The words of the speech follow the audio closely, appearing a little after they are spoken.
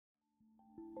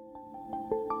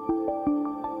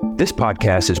This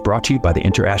podcast is brought to you by the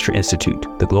InterAstra Institute,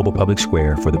 the global public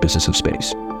square for the business of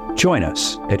space. Join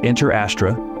us at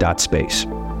interastra.space.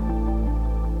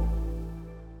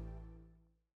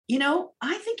 You know,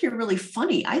 I think you're really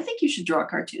funny. I think you should draw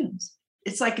cartoons.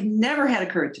 It's like never had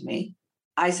occurred to me.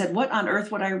 I said, what on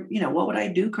earth would what would I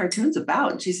do cartoons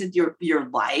about? And she said, your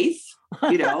life,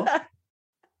 like,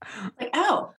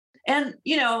 oh. And,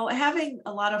 having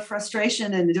a lot of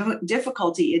frustration and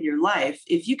difficulty in your life,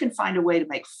 if you can find a way to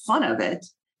make fun of it,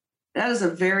 that is a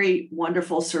very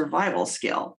wonderful survival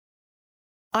skill.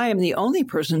 I am the only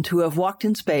person to have walked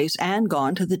in space and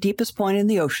gone to the deepest point in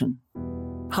the ocean.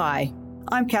 Hi,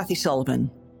 I'm Kathy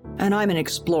Sullivan, and I'm an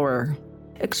explorer.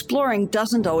 Exploring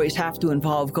doesn't always have to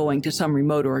involve going to some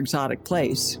remote or exotic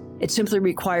place. It simply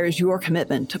requires your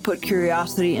commitment to put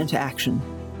curiosity into action.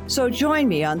 So join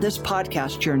me on this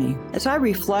podcast journey as I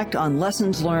reflect on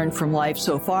lessons learned from life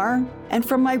so far and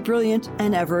from my brilliant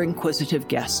and ever-inquisitive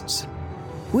guests.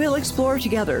 We'll explore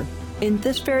together in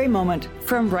this very moment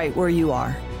from right where you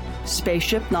are.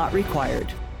 Spaceship not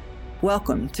required.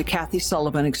 Welcome to Kathy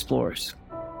Sullivan Explores.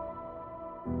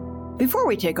 Before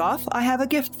we take off, I have a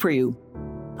gift for you.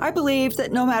 I believe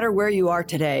that no matter where you are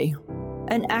today,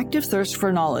 an active thirst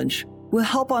for knowledge will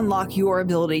help unlock your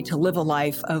ability to live a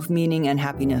life of meaning and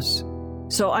happiness.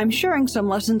 So I'm sharing some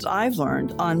lessons I've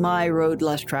learned on my road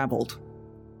less traveled.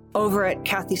 Over at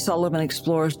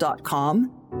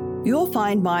KathySullivanExplores.com, you'll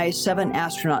find my 7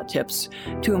 astronaut tips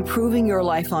to improving your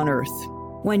life on Earth.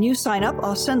 When you sign up,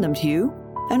 I'll send them to you,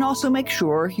 and also make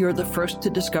sure you're the first to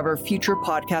discover future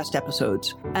podcast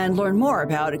episodes and learn more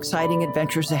about exciting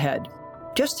adventures ahead.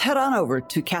 Just head on over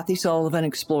to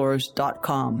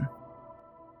KathySullivanExplores.com.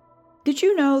 Did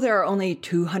you know there are only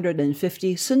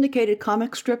 250 syndicated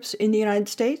comic strips in the United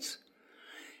States?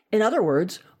 In other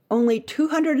words, only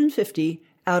 250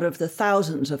 out of the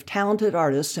thousands of talented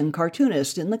artists and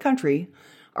cartoonists in the country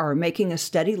are making a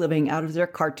steady living out of their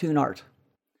cartoon art.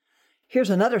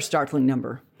 Here's another startling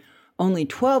number. Only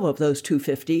 12 of those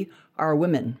 250 are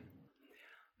women.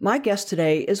 My guest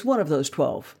today is one of those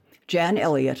 12, Jan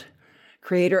Elliott,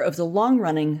 creator of the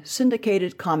long-running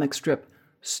syndicated comic strip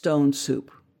Stone Soup.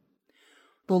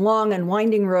 The long and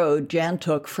winding road Jan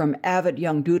took from avid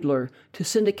young doodler to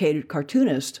syndicated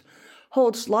cartoonist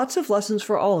holds lots of lessons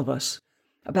for all of us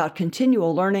about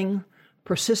continual learning,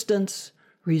 persistence,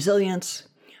 resilience,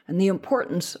 and the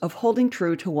importance of holding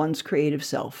true to one's creative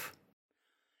self.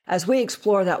 As we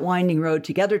explore that winding road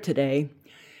together today,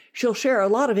 she'll share a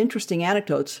lot of interesting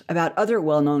anecdotes about other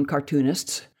well-known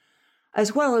cartoonists,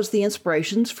 as well as the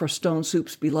inspirations for Stone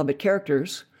Soup's beloved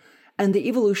characters, and the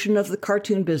evolution of the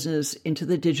cartoon business into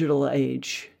the digital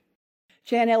age.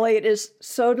 Jan Elliott, it is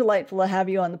so delightful to have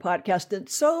you on the podcast.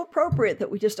 It's so appropriate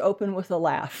that we just open with a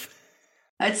laugh.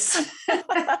 I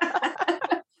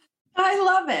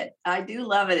love it. I do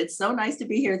love it. It's so nice to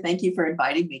be here. Thank you for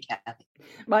inviting me, Kathy.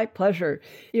 My pleasure.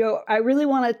 I really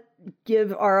want to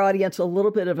give our audience a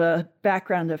little bit of a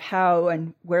background of how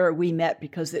and where we met,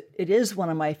 because it is one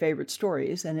of my favorite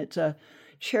stories, and it's a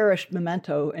cherished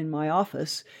memento in my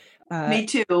office. Me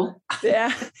too.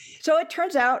 Yeah. So it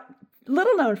turns out,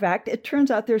 little known fact,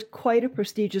 there's quite a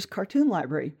prestigious cartoon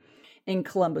library in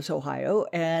Columbus, Ohio.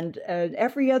 And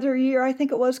every other year, I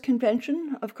think it was,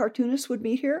 convention of cartoonists would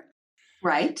meet here.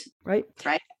 Right.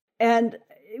 And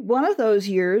one of those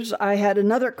years, I had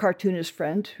another cartoonist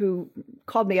friend who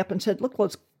called me up and said, look,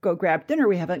 let's go grab dinner.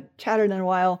 We haven't chatted in a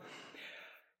while.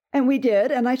 And we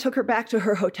did, and I took her back to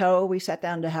her hotel. We sat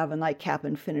down to have a nightcap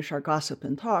and finish our gossip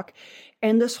and talk.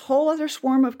 And this whole other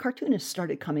swarm of cartoonists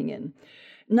started coming in,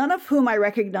 none of whom I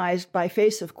recognized by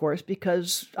face, of course,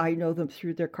 because I know them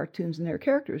through their cartoons and their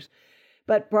characters.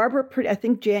 But Barbara, I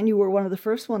think, Jan, you were one of the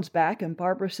first ones back, and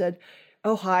Barbara said,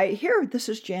 oh, hi, here, this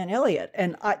is Jan Elliott.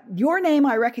 And your name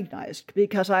I recognized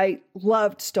because I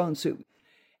loved Stone Soup.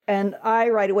 And I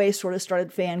right away sort of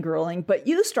started fangirling, but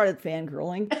you started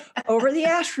fangirling over the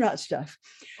astronaut stuff.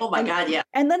 Oh my God, yeah.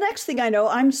 And the next thing I know,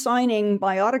 I'm signing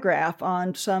my autograph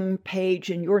on some page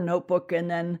in your notebook, and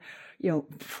then,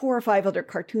 4 or 5 other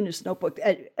cartoonist notebooks.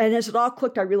 And as it all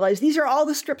clicked, I realized these are all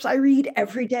the strips I read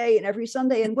every day and every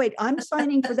Sunday. And wait, I'm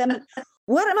signing for them.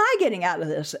 What am I getting out of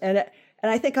this? And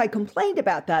I think I complained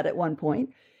about that at one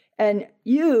point. And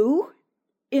you,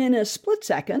 in a split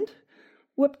second,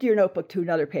 whipped your notebook to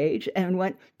another page and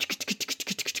went,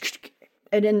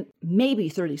 and in maybe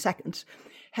 30 seconds,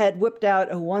 had whipped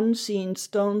out a one-scene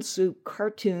Stone Soup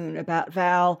cartoon about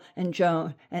Val and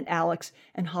Joan and Alex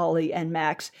and Holly and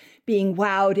Max being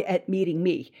wowed at meeting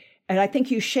me. And I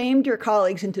think you shamed your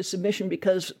colleagues into submission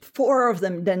because 4 of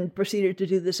them then proceeded to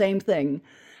do the same thing.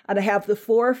 And I have the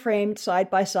 4 framed side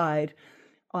by side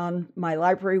on my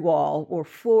library wall were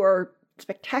 4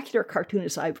 spectacular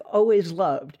cartoonists I've always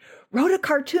loved, wrote a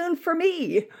cartoon for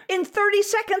me in 30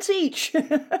 seconds each.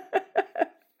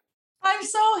 I'm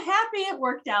so happy it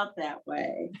worked out that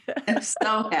way. I'm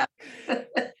so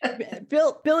happy.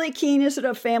 Billy Keane is at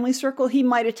a family circle. He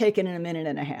might have taken in a minute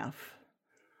and a half.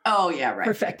 Oh, yeah, right.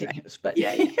 Perfecting right. his, but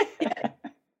yeah.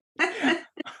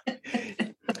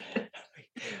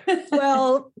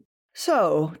 Well,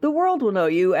 so the world will know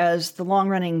you as the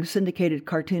long-running syndicated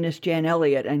cartoonist Jan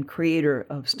Elliott and creator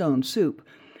of Stone Soup.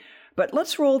 But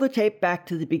let's roll the tape back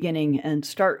to the beginning and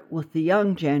start with the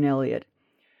young Jan Elliott.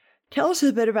 Tell us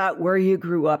a bit about where you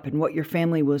grew up and what your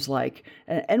family was like,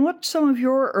 and what some of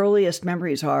your earliest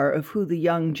memories are of who the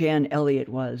young Jan Elliott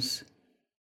was.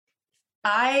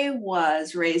 I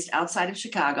was raised outside of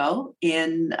Chicago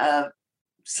in a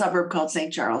suburb called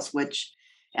St. Charles, which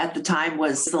at the time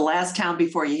was the last town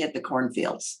before you hit the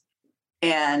cornfields.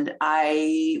 And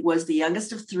I was the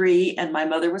youngest of 3, and my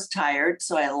mother was tired,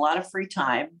 so I had a lot of free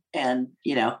time. And,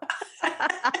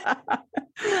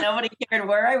 nobody cared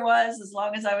where I was as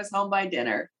long as I was home by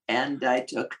dinner. And I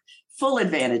took full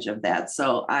advantage of that.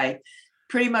 So I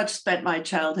pretty much spent my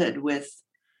childhood with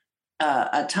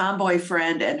a tomboy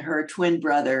friend and her twin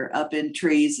brother up in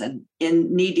trees and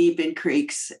in knee deep in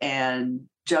creeks and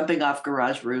jumping off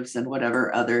garage roofs and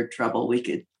whatever other trouble we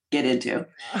could get into.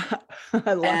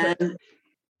 I love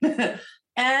it.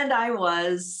 And I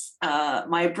was,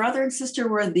 my brother and sister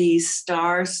were the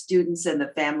star students in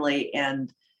the family,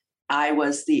 and I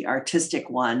was the artistic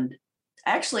one.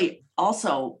 Actually,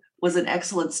 also was an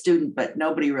excellent student, but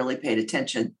nobody really paid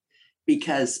attention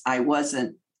because I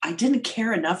didn't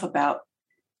care enough about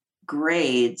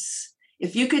grades.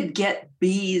 If you could get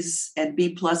B's and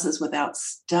B pluses without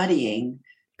studying.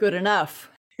 Good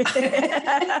enough.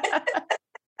 Why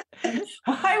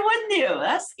wouldn't you?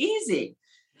 That's easy.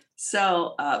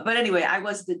 So, but anyway, I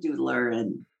was the doodler.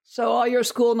 And so all your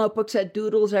school notebooks had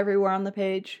doodles everywhere on the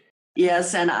page?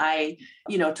 Yes. And I,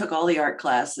 took all the art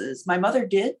classes. My mother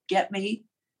did get me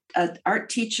an art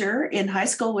teacher in high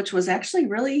school, which was actually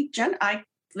really,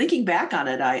 thinking back on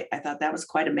it, I thought that was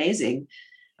quite amazing.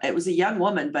 It was a young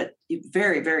woman, but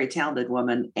very, very talented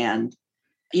woman. And,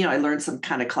 I learned some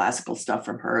kind of classical stuff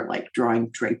from her, like drawing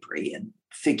drapery and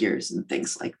figures and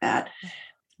things like that.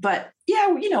 But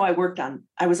yeah,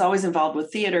 I was always involved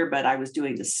with theater, but I was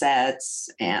doing the sets,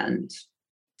 and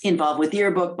involved with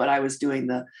yearbook, but I was doing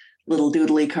the little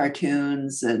doodly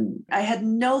cartoons. And I had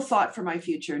no thought for my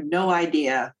future, no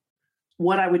idea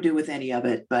what I would do with any of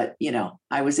it. But,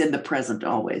 I was in the present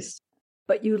always.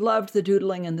 But you loved the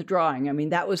doodling and the drawing. I mean,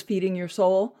 that was feeding your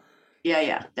soul?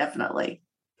 Yeah, definitely.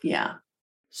 Yeah.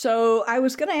 So I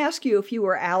was going to ask you if you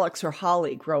were Alex or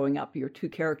Holly growing up, your 2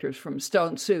 characters from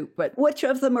Stone Soup, but which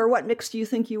of them or what mix do you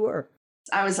think you were?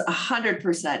 I was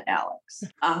 100% Alex,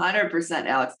 100%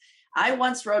 Alex. I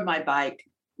once rode my bike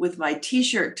with my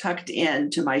t-shirt tucked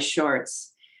into my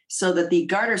shorts so that the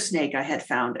garter snake I had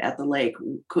found at the lake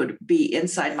could be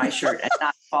inside my shirt and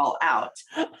not fall out.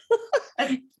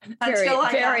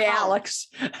 Very Alex.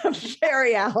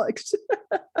 Very Alex.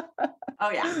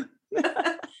 Oh, yeah.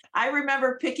 I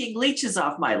remember picking leeches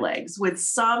off my legs with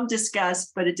some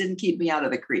disgust, but it didn't keep me out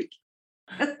of the creek.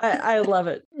 I love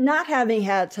it. Not having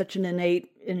had such an innate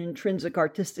and intrinsic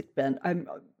artistic bent, I'm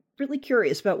really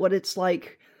curious about what it's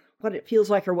like, what it feels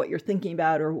like, or what you're thinking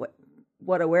about, or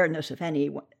what awareness, if any,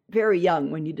 very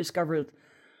young, when you discover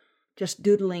just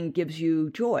doodling gives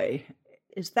you joy.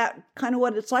 Is that kind of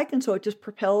what it's like? And so it just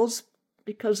propels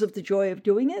because of the joy of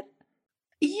doing it?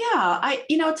 Yeah,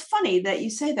 it's funny that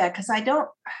you say that, because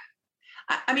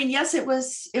yes, it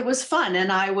was fun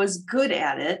and I was good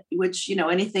at it, which,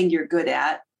 anything you're good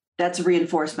at, that's a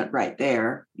reinforcement right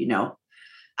there.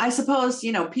 I suppose,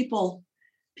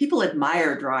 people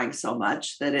admire drawing so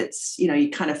much that it's, you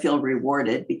kind of feel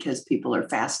rewarded because people are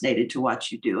fascinated to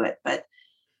watch you do it. But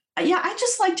yeah, I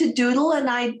just like to doodle. And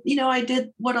I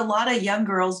did what a lot of young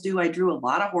girls do. I drew a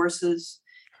lot of horses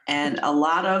and a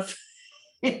lot of,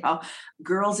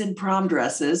 girls in prom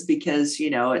dresses, because,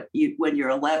 when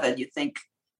you're 11, you think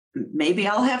maybe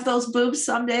I'll have those boobs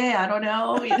someday. I don't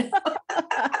know.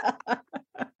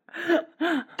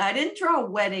 I didn't draw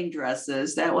wedding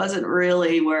dresses. That wasn't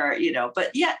really where, but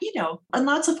yeah, and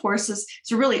lots of horses.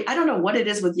 So really, I don't know what it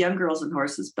is with young girls and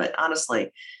horses, but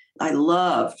honestly, I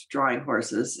loved drawing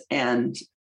horses and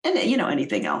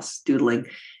anything else, doodling.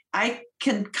 I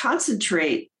can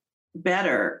concentrate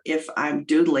better if I'm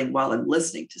doodling while I'm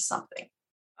listening to something.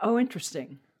 Oh,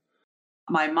 interesting.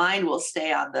 My mind will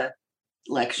stay on the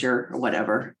lecture or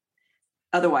whatever.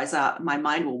 Otherwise, my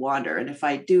mind will wander. And if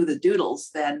I do the doodles,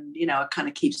 then, it kind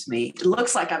of keeps me, it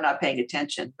looks like I'm not paying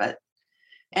attention, but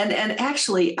And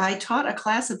actually, I taught a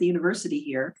class at the university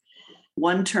here,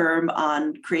 one term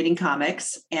on creating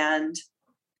comics. And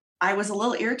I was a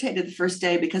little irritated the first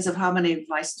day because of how many of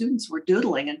my students were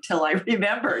doodling until I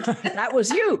remembered. That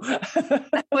was you.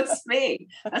 That was me.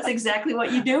 That's exactly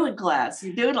what you do in class.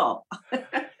 You doodle.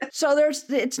 So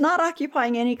it's not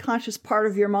occupying any conscious part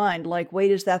of your mind, like, wait,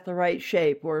 is that the right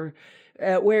shape? Or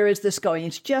where is this going?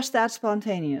 It's just that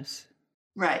spontaneous.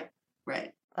 Right.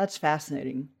 That's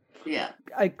fascinating. Yeah.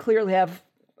 I clearly have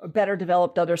a better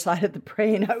developed other side of the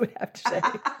brain, I would have to say.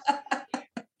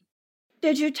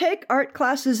 Did you take art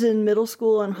classes in middle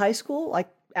school and high school, like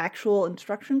actual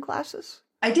instruction classes?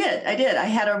 I did. I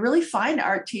had a really fine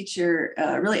art teacher,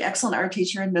 a really excellent art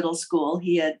teacher in middle school.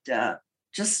 He had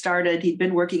just started. He'd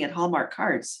been working at Hallmark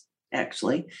Cards,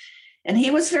 actually. And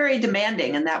he was very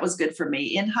demanding, and that was good for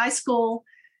me. In high school,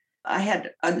 I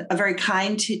had a very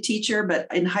kind teacher, but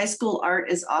in high school, art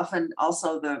is often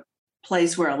also the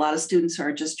place where a lot of students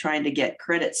are just trying to get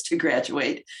credits to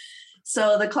graduate.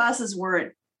 So the classes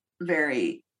weren't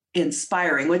very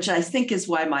inspiring, which I think is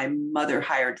why my mother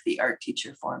hired the art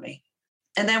teacher for me.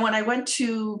 And then when I went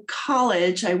to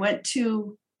college, I went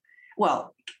to,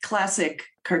 classic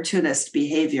cartoonist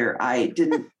behavior. I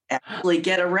didn't actually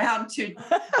get around to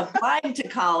applying to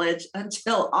college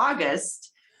until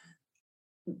August,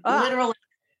 literally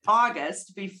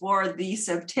August, before the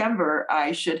September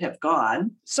I should have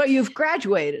gone. So you've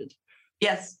graduated.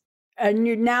 Yes. And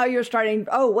you're starting,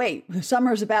 oh, wait, the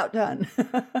summer's about done.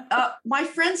 My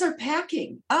friends are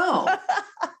packing. Oh.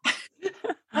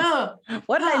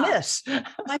 What did I miss?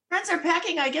 My friends are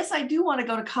packing. I guess I do want to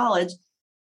go to college.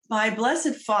 My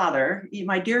blessed father,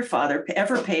 my dear father,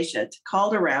 ever patient,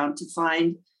 called around to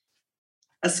find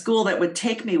a school that would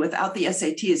take me without the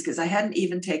SATs because I hadn't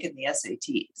even taken the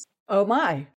SATs. Oh,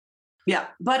 my. Yeah,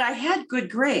 but I had good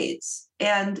grades.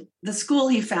 And the school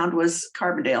he found was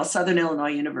Carbondale, Southern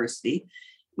Illinois University.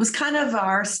 It was kind of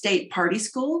our state party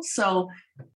school. So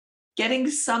getting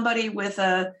somebody with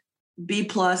a B+,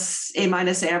 A-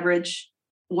 average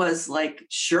was like,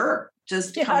 sure,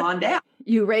 just come on down.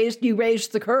 You raised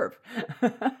the curve.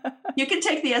 You can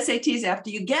take the SATs after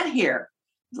you get here.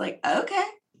 It's like, okay.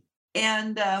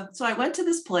 And so I went to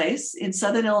this place in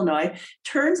Southern Illinois.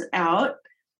 Turns out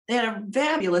they had a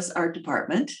fabulous art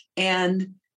department,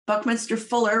 and Buckminster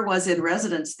Fuller was in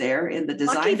residence there in the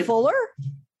design department. Fuller?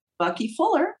 Bucky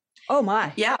Fuller. Oh,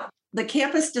 my. Yeah. The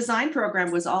campus design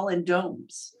program was all in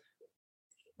domes.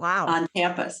 Wow. On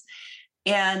campus.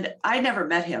 And I never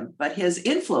met him, but his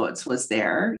influence was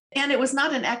there. And it was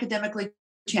not an academically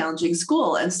challenging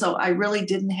school. And so I really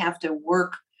didn't have to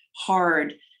work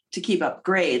hard to keep up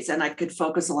grades, and I could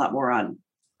focus a lot more on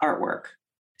artwork.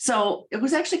 So it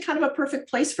was actually kind of a perfect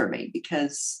place for me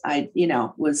because I,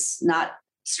 was not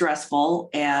stressful,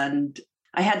 and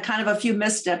I had kind of a few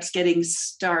missteps getting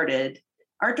started.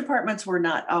 Art departments were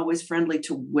not always friendly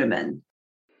to women.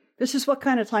 This is what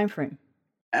kind of time frame?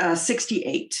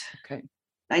 68. Okay.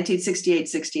 1968,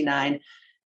 69.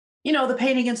 The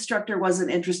painting instructor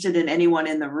wasn't interested in anyone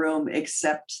in the room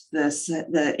except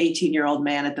the 18-year-old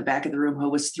man at the back of the room who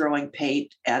was throwing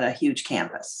paint at a huge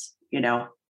canvas,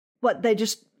 What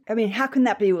how can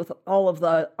that be with all of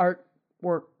the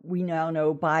artwork we now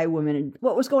know by women? And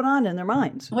what was going on in their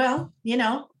minds? Well,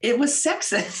 it was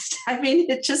sexist.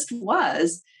 It just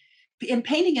was. In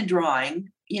painting and drawing,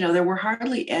 there were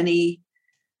hardly any,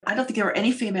 I don't think there were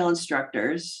any female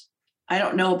instructors. I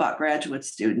don't know about graduate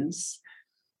students,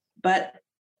 but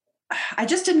I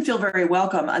just didn't feel very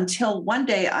welcome until one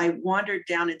day I wandered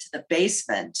down into the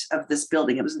basement of this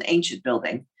building. It was an ancient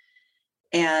building.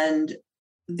 And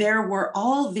there were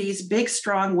all these big,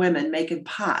 strong women making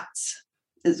pots.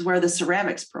 This is where the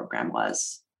ceramics program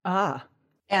was. Ah.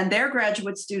 And their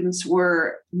graduate students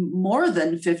were more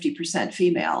than 50%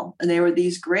 female. And they were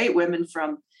these great women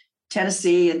from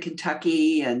Tennessee and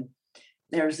Kentucky. And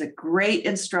there's a great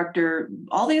instructor.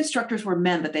 All the instructors were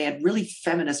men, but they had really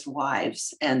feminist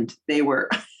wives. And they were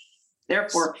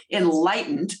therefore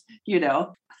enlightened,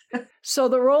 So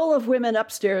the role of women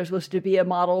upstairs was to be a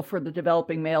model for the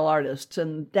developing male artists,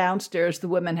 and downstairs the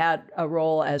women had a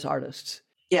role as artists.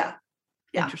 Yeah.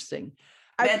 Interesting.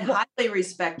 Men highly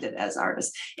respected as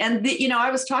artists. And,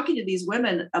 I was talking to these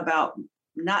women about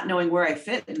not knowing where I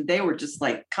fit, and they were just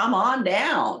like, come on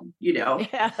down,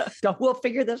 Yeah, we'll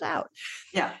figure this out.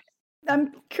 Yeah.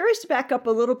 I'm curious to back up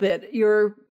a little bit.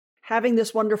 You're having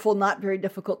this wonderful, not very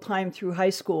difficult time through high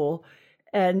school.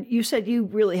 And you said you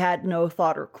really had no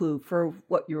thought or clue for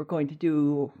what you were going to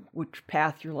do, which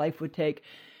path your life would take.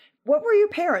 What were your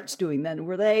parents doing then?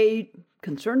 Were they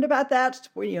concerned about that?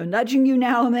 Were nudging you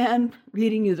now and then,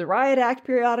 reading you the riot act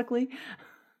periodically?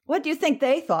 What do you think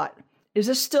they thought Is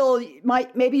this still,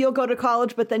 maybe you'll go to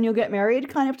college, but then you'll get married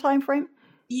kind of time frame?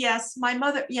 Yes, my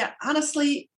mother, yeah,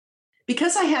 honestly,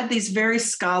 because I had these very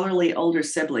scholarly older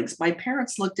siblings, my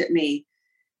parents looked at me.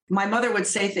 My mother would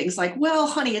say things like, "Well,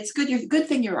 honey, it's good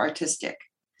thing you're artistic.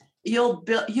 You'll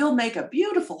make a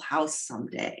beautiful house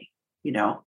someday," you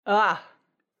know. Ah,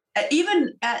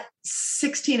 Even at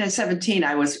 16 and 17,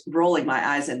 I was rolling my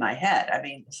eyes in my head. I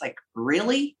mean, it's like,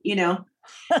 really,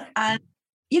 and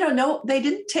no, they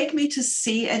didn't take me to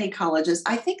see any colleges.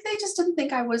 I think they just didn't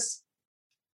think I was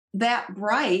that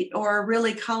bright or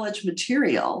really college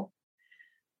material.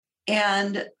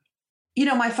 And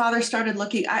my father started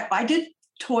looking. I did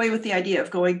toy with the idea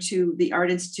of going to the Art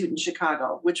Institute in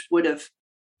Chicago, which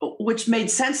made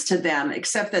sense to them,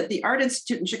 except that the Art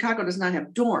Institute in Chicago does not have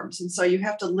dorms. And so you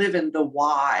have to live in the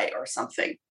Y or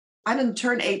something. I didn't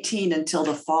turn 18 until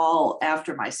the fall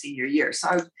after my senior year.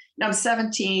 So I'm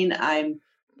 17. I'm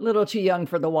a little too young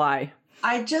for the Y.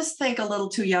 I just think a little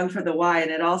too young for the Y, and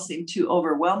it all seemed too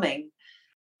overwhelming.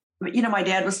 But, my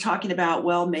dad was talking about,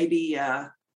 well, maybe,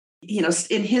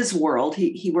 in his world,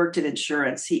 he worked in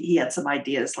insurance. He had some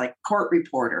ideas like court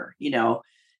reporter,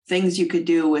 things you could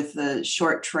do with the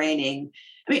short training.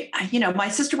 I mean, my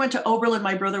sister went to Oberlin,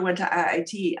 my brother went to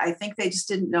IIT. I think they just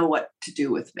didn't know what to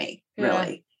do with me,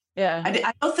 really. Yeah.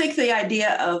 I don't think the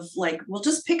idea of like, well,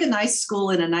 just pick a nice school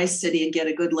in a nice city and get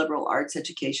a good liberal arts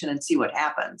education and see what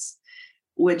happens,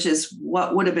 which is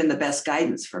what would have been the best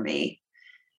guidance for me.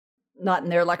 Not in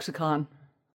their lexicon.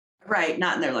 Right.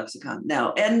 Not in their lexicon.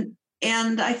 No.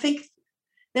 And I think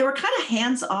they were kind of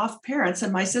hands-off parents,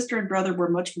 and my sister and brother were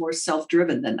much more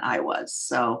self-driven than I was.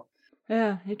 So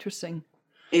yeah, interesting.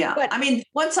 Yeah. But I mean,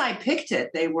 once I picked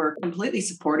it, they were completely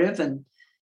supportive, and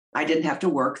I didn't have to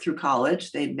work through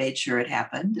college. They made sure it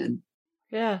happened. And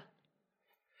yeah.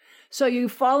 So you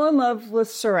fall in love with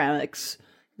ceramics.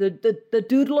 The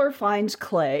doodler finds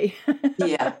clay.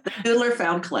 Yeah. The doodler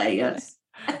found clay. Yes.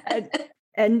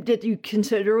 And did you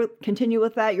continue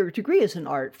with that? Your degree is in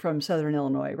art from Southern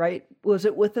Illinois, right? Was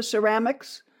it with the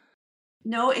ceramics?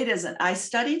 No, it isn't. I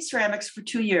studied ceramics for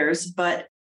 2 years, but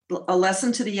a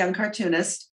lesson to the young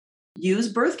cartoonist: use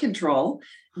birth control,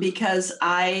 because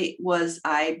I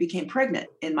became pregnant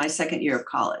in my second year of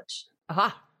college.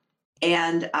 Aha.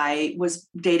 And I was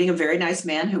dating a very nice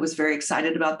man who was very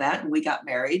excited about that. And we got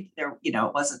married. There,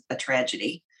 it wasn't a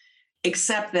tragedy,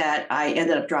 except that I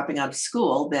ended up dropping out of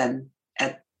school then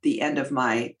at the end of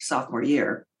my sophomore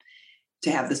year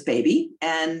to have this baby.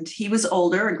 And he was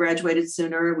older and graduated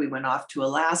sooner. We went off to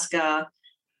Alaska,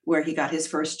 where he got his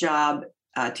first job,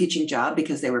 teaching job,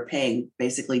 because they were paying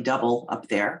basically double up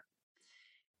there.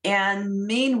 And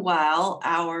meanwhile,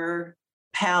 our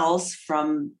pals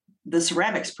from the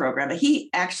ceramics program, he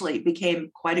actually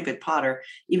became quite a good potter.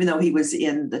 Even though he was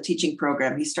in the teaching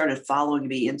program, he started following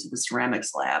me into the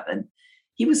ceramics lab. And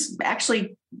he was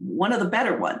actually one of the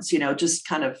better ones, just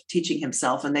kind of teaching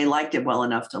himself. And they liked him well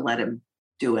enough to let him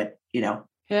do it,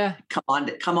 Yeah.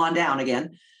 Come on down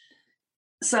again.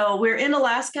 So we're in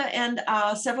Alaska, and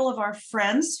several of our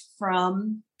friends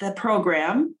from the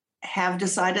program have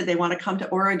decided they want to come to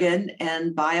Oregon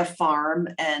and buy a farm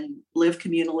and live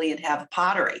communally and have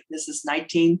pottery. This is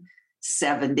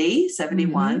 1970,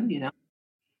 71, Mm-hmm.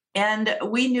 And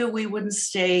we knew we wouldn't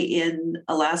stay in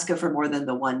Alaska for more than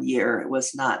the 1 year. It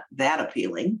was not that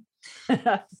appealing.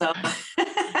 So,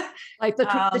 like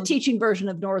the teaching version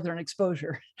of Northern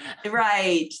Exposure.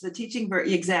 Right. The teaching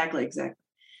version. Exactly.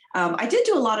 I did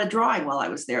do a lot of drawing while I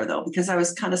was there, though, because I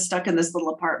was kind of stuck in this little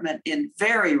apartment in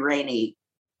very rainy,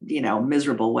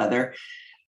 miserable weather.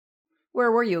 Where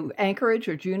were you? Anchorage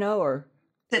or Juneau or?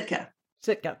 Sitka.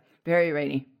 Very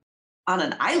rainy. On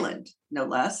an island, no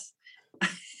less.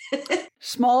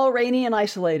 Small, rainy, and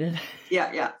isolated.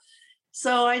 Yeah.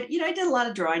 So I did a lot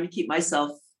of drawing to keep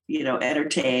myself,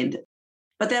 entertained.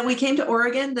 But then we came to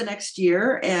Oregon the next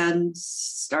year and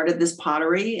started this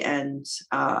pottery, and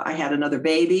I had another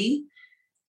baby.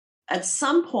 At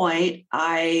some point,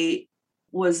 I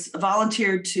was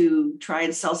volunteered to try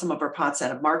and sell some of our pots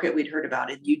at a market we'd heard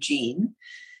about in Eugene,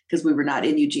 because we were not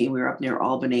in Eugene, we were up near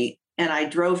Albany. And I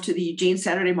drove to the Eugene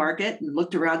Saturday Market and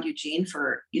looked around Eugene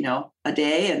for, a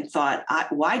day and thought,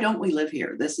 why don't we live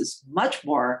here? This is much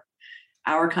more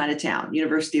our kind of town.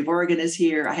 University of Oregon is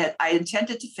here. I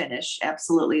intended to finish,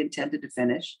 absolutely intended to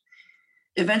finish.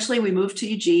 Eventually we moved to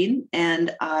Eugene,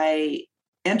 and I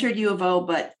entered U of O,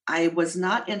 but I was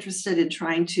not interested in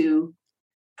trying to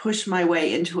push my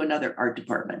way into another art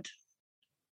department.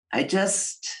 I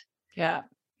just, and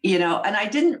I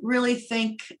didn't really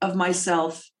think of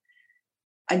myself.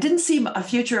 I didn't see a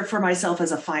future for myself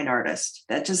as a fine artist.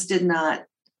 I just didn't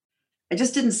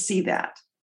see that.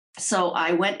 So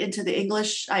I went into the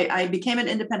English, I became an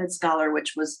independent scholar,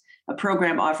 which was a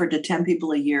program offered to 10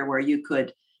 people a year where you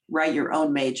could write your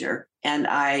own major. And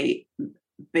I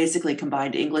basically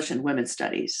combined English and women's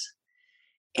studies.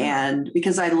 And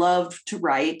because I loved to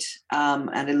write and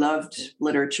I loved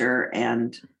literature.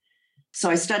 And so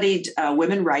I studied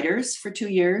women writers for 2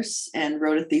 years and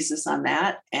wrote a thesis on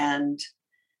that. And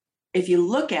if you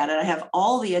look at it, I have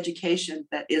all the education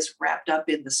that is wrapped up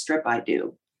in the strip I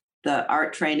do, the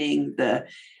art training, the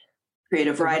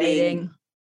creative writing,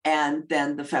 and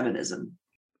then the feminism.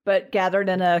 But gathered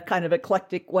in a kind of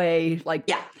eclectic way, like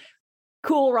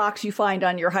cool rocks you find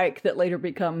on your hike that later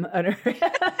become an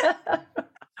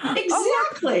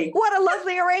Exactly. Oh, what a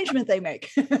lovely arrangement they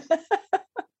make. That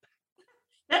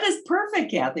is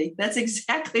perfect, Kathy. That's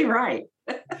exactly right.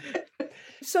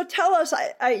 So tell us,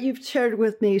 you've shared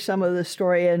with me some of the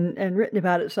story and written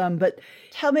about it some, but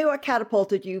tell me what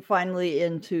catapulted you finally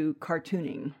into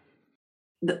cartooning.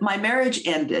 My marriage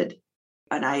ended,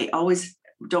 and I always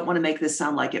don't want to make this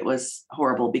sound like it was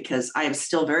horrible because I am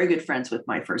still very good friends with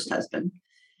my first husband.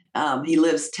 He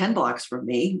lives 10 blocks from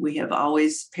me. We have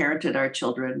always parented our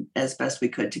children as best we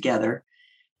could together.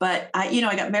 But I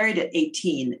got married at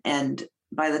 18, and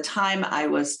by the time I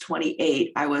was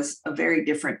 28, I was a very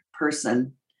different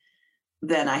person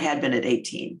than I had been at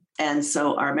 18. And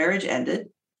so our marriage ended.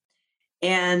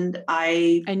 And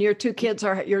your two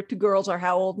girls are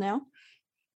how old now?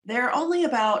 They're only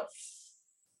about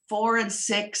 4 and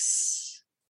 6,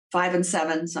 5 and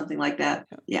 7, something like that.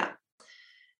 Yeah.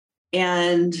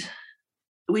 And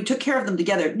we took care of them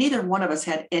together. Neither one of us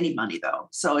had any money though.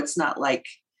 So it's not like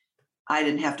I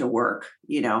didn't have to work,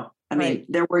 I mean,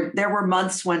 there were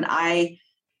months when I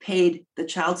paid the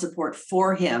child support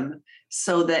for him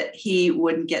so that he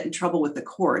wouldn't get in trouble with the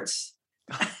courts.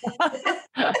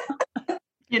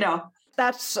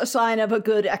 That's a sign of a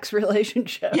good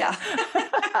ex-relationship. Yeah.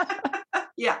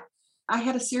 Yeah. I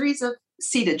had a series of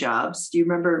CETA jobs. Do you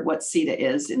remember what CETA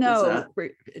is? It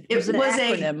was an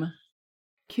acronym.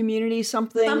 Community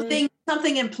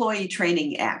something Employee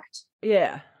Training Act.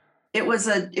 Yeah. It was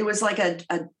like a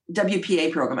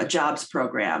WPA program, a jobs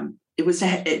program. It was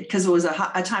because it was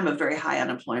a time of very high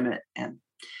unemployment. And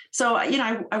so,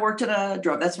 I worked at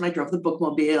that's when I drove the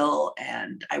bookmobile,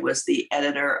 and I was the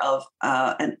editor of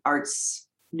an arts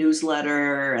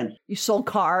newsletter. And you sold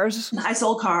cars? I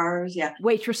sold cars, yeah.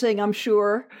 Waitressing, I'm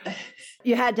sure.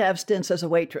 You had to have stints as a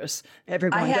waitress.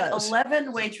 Everyone does. I had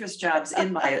 11 waitress jobs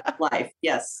in my life.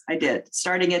 Yes, I did.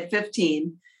 Starting at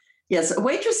 15. Yes,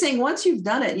 waitressing, once you've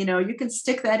done it, you can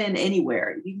stick that in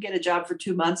anywhere. You can get a job for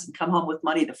 2 months and come home with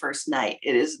money the first night.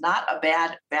 It is not a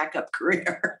bad backup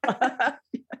career.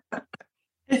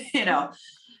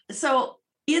 So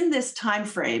in this time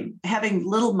frame, having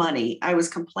little money, I was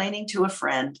complaining to a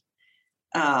friend,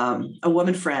 a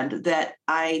woman friend, that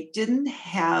I couldn't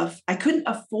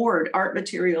afford art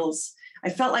materials. I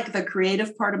felt like the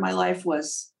creative part of my life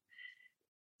was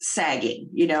sagging.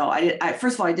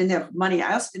 First of all, I didn't have money.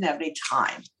 I also didn't have any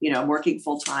time. I'm working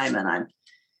full time, and I'm,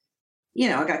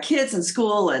 I got kids in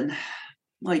school, and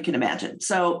well, you can imagine.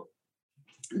 So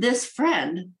this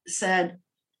friend said,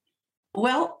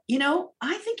 well,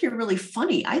 I think you're really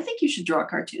funny. I think you should draw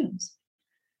cartoons.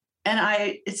 And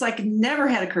it's like never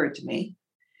had occurred to me.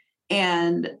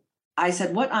 And I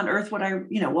said, what on earth would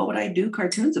what would I do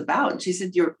cartoons about? And she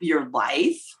said, your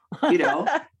life, like,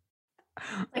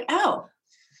 oh.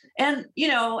 And,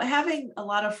 having a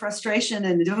lot of frustration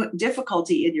and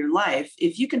difficulty in your life,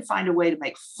 if you can find a way to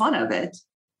make fun of it,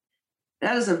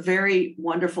 that is a very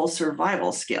wonderful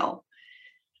survival skill.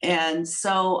 And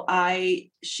so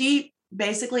she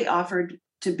basically offered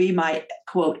to be my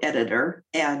quote editor,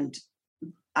 and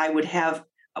I would have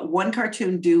one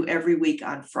cartoon due every week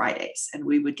on Fridays, and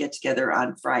we would get together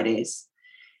on Fridays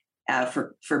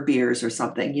for beers or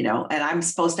something, and I'm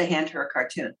supposed to hand her a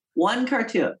cartoon, one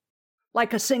cartoon.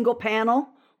 Like a single panel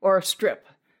or a strip?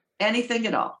 Anything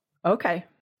at all. Okay.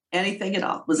 Anything at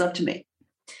all. It was up to me.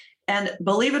 And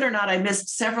believe it or not, I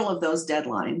missed several of those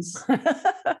deadlines.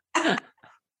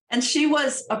 And she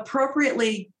was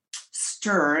appropriately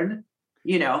stern,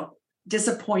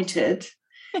 disappointed.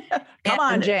 Come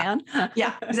on, Jan.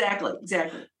 Yeah, exactly.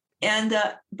 And,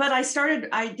 but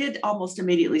I did almost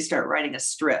immediately start writing a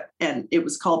strip, and it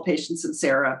was called Patience and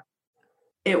Sarah.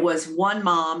 It was one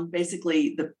mom,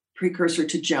 basically the precursor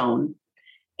to Joan,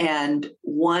 and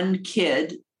one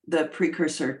kid, the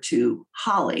precursor to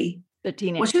Holly, the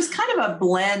teenager, which was kind of a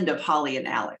blend of Holly and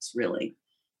Alex, really.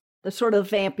 The sort of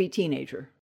vampy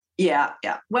teenager. Yeah.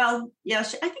 Well, yeah, I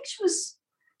think she was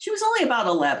only about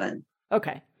 11.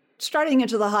 Okay. Starting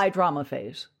into the high drama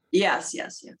phase. Yes. Yeah.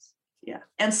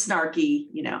 And snarky,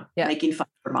 making fun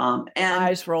of her mom. And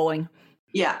eyes rolling.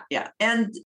 yeah.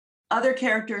 And other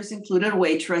characters included a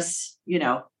waitress,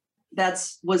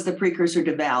 was the precursor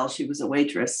to Val. She was a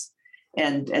waitress.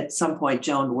 And at some point,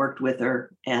 Joan worked with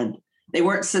her, and they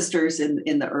weren't sisters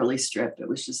in the early strip. It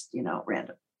was just,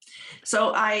 random.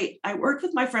 So I worked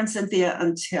with my friend Cynthia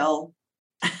until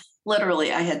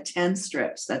literally I had 10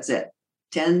 strips. That's it,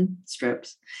 10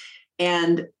 strips.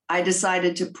 And I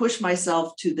decided to push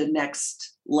myself to the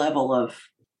next level of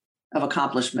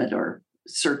accomplishment or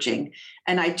searching.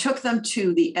 And I took them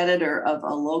to the editor of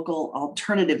a local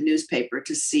alternative newspaper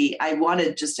to see, I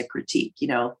wanted just a critique,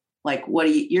 like,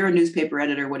 you're a newspaper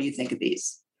editor. What do you think of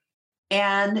these?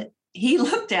 And he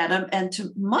looked at them and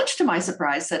much to my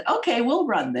surprise said, okay, we'll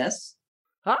run this.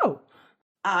 Oh.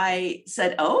 I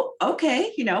said, oh,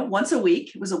 okay. Once a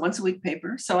week. It was a once a week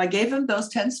paper. So I gave him those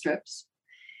 10 strips.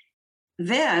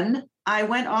 Then I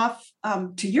went off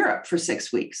to Europe for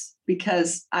 6 weeks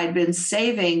because I'd been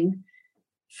saving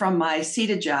from my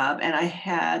seated job, and I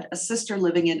had a sister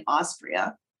living in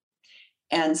Austria.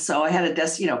 And so I had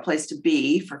a place to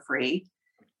be for free.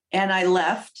 And I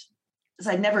left because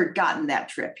I'd never gotten that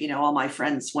trip. All my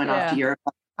friends went off to Europe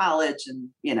for college, and,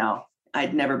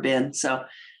 I'd never been. So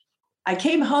I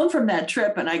came home from that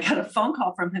trip and I got a phone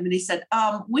call from him, and he said,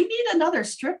 we need another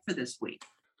strip for this week.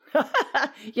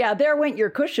 Yeah, there went your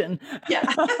cushion. Yeah.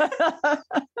 It's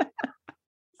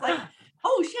like,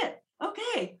 oh shit.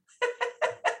 Okay.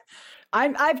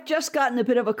 I've just gotten a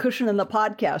bit of a cushion in the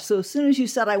podcast. So as soon as you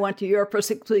said I went to Europe for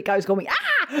 6 weeks, I was going,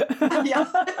 ah! Yeah,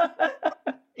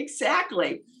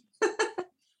 exactly.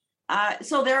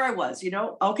 So there I was,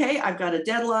 okay, I've got a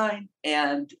deadline,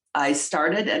 and I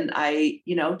started, and I,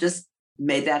 just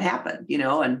made that happen,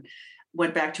 and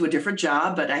went back to a different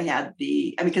job, but I had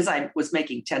because I was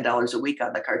making $10 a week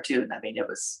on the cartoon. I mean, it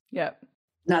was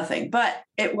nothing, but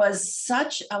it was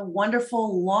such a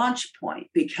wonderful launch point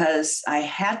because I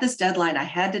had this deadline. I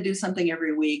had to do something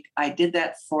every week. I did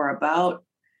that for about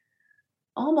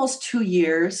almost 2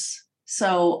 years.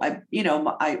 So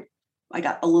I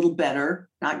got a little better,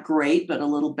 not great, but a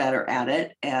little better at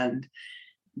it, and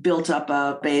built up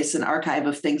a base, an archive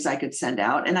of things I could send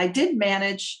out. And I did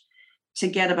manage to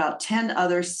get about 10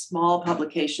 other small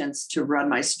publications to run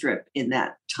my strip in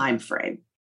that time frame.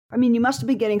 I mean, you must have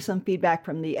been getting some feedback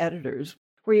from the editors.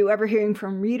 Were you ever hearing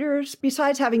from readers?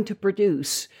 Besides having to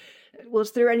produce,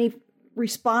 was there any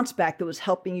response back that was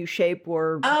helping you shape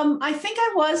or? I think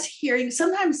I was hearing,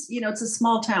 sometimes, it's a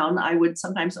small town. I would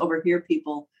sometimes overhear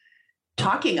people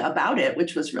talking about it,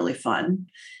 which was really fun.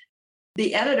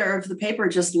 The editor of the paper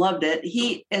just loved it.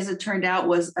 He, as it turned out,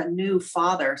 was a new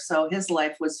father. So his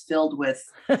life was filled with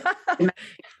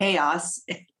chaos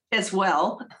as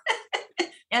well.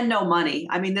 And no money.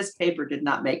 I mean, this paper did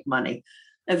not make money.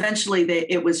 Eventually,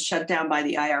 it was shut down by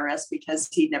the IRS because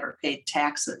he never paid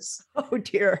taxes. Oh,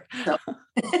 dear.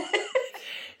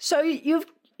 So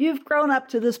you've grown up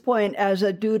to this point as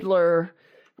a doodler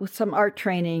with some art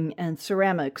training and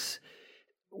ceramics.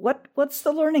 What's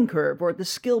the learning curve or the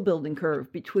skill building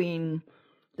curve between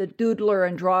the doodler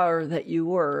and drawer that you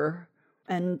were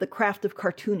and the craft of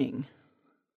cartooning?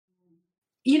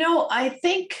 I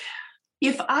think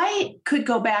if I could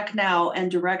go back now and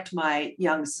direct my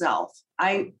young self,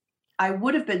 I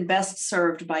would have been best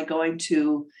served by going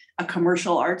to a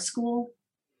commercial art school,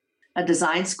 a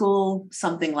design school,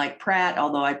 something like Pratt,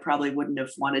 although I probably wouldn't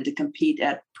have wanted to compete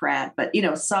at Pratt, but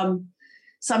some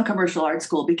commercial art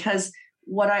school, because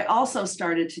what I also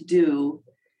started to do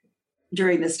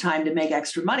during this time to make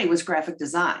extra money was graphic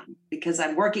design, because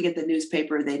I'm working at the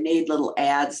newspaper. They need little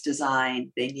ads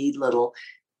designed. They need little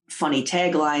funny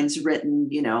taglines written.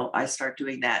 I start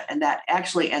doing that. And that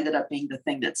actually ended up being the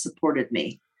thing that supported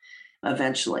me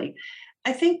eventually.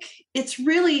 I think it's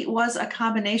really was a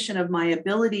combination of my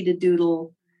ability to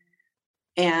doodle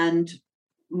and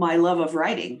my love of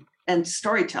writing and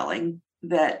storytelling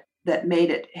that made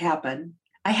it happen.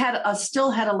 I still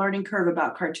had a learning curve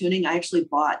about cartooning. I actually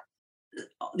bought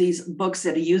these books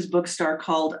at a used bookstore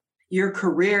called Your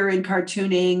Career in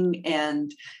Cartooning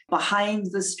and Behind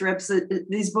the Strips.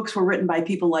 These books were written by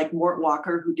people like Mort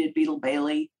Walker, who did Beetle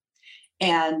Bailey.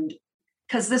 And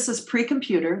because this is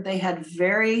pre-computer, they had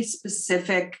very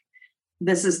specific,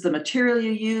 this is the material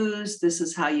you use, this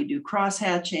is how you do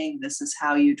cross-hatching, this is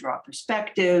how you draw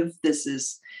perspective, this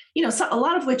is, a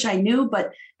lot of which I knew,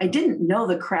 but I didn't know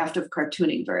the craft of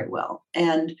cartooning very well.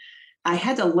 And I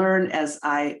had to learn as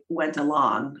I went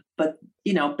along. But,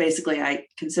 basically I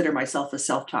consider myself a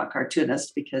self-taught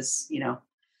cartoonist because,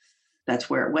 that's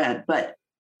where it went. But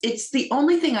it's the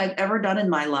only thing I've ever done in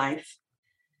my life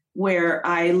where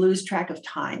I lose track of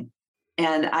time.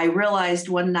 And I realized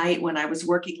one night when I was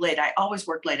working late, I always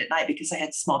worked late at night because I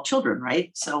had small children,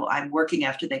 right? So I'm working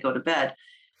after they go to bed.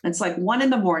 And it's like 1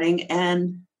 a.m.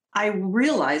 and I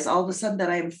realize all of a sudden that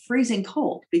I'm freezing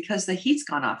cold because the heat's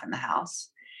gone off in the house.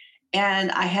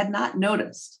 And I had not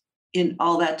noticed in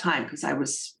all that time because I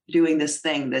was doing this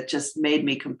thing that just made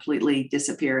me completely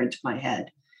disappear into my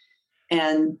head.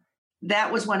 And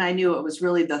that was when I knew it was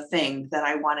really the thing that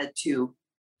I wanted to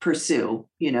pursue,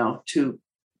 to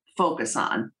focus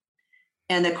on.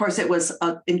 And of course, it was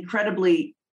an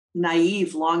incredibly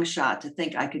naive long shot to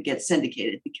think I could get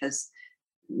syndicated because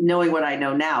knowing what I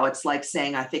know now, it's like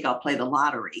saying, I think I'll play the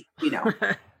lottery,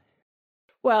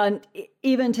 Well, and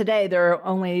even today, there are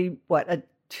only,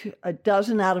 a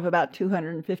dozen out of about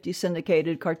 250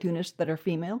 syndicated cartoonists that are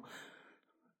female?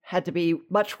 Had to be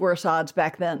much worse odds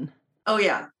back then. Oh,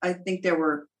 yeah. I think there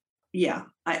were,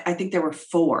 I think there were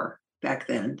 4 back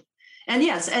then. And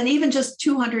yes, and even just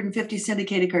 250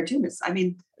 syndicated cartoonists. I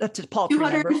mean, that's a paltry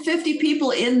 250 number.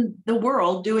 People in the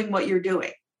world doing what you're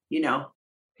doing,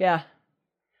 Yeah.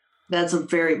 That's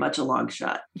very much a long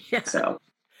shot. Yeah. So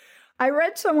I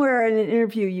read somewhere in an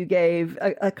interview you gave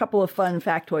a couple of fun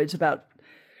factoids about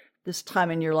this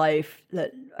time in your life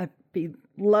that I'd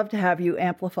love to have you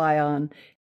amplify on.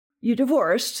 You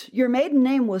divorced. Your maiden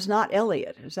name was not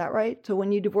Elliot. Is that right? So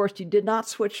when you divorced, you did not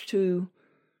switch to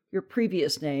your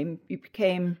previous name. You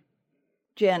became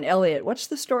Jan Elliott. What's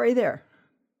the story there?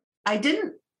 I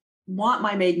didn't want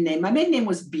my maiden name. My maiden name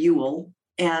was Buell,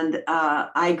 and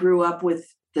I grew up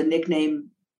with the nickname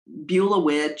Beulah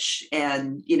Witch.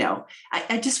 And,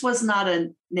 I just was not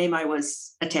a name I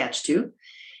was attached to.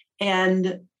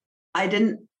 And I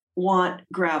didn't want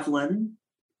Gravlin,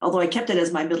 although I kept it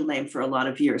as my middle name for a lot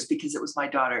of years because it was my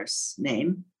daughter's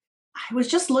name. I was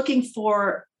just looking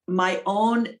for my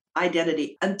own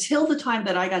identity. Until the time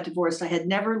that I got divorced, I had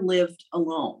never lived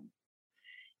alone.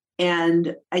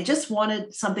 And I just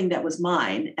wanted something that was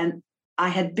mine. And I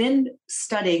had been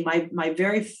studying my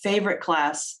very favorite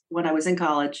class when I was in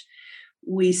college.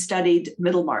 We studied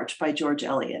Middlemarch by George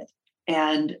Eliot.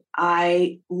 And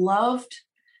I loved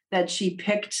that she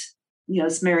picked,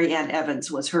 it's Mary Ann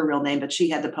Evans was her real name, but she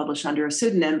had to publish under a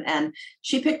pseudonym. And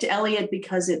she picked Eliot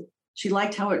because she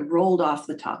liked how it rolled off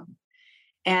the tongue.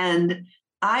 And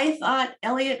I thought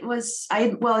Eliot first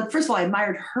of all, I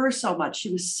admired her so much.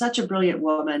 She was such a brilliant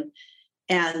woman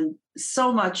and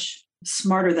so much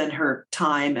smarter than her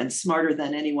time and smarter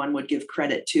than anyone would give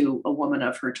credit to a woman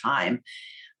of her time,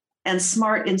 and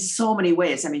smart in so many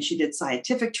ways. I mean, she did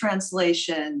scientific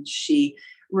translation. She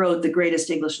wrote the greatest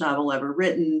English novel ever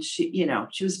written. She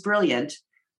was brilliant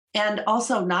and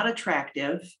also not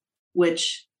attractive,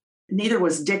 which neither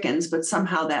was Dickens, but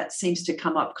somehow that seems to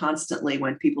come up constantly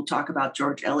when people talk about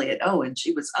George Eliot. Oh, and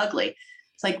she was ugly.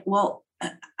 It's like, well,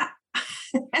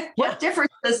 what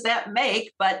difference does that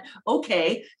make? But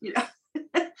okay,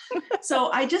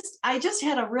 So I just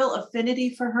had a real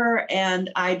affinity for her, and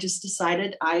I just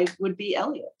decided I would be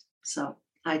Eliot. So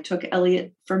I took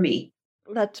Eliot for me.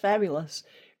 That's fabulous.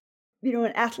 In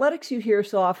athletics, you hear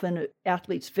so often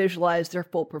athletes visualize their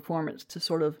full performance to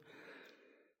sort of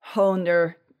hone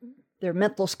their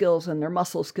mental skills and their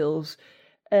muscle skills.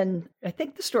 And I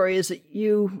think the story is that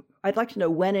I'd like to know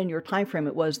when in your time frame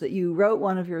it was that you wrote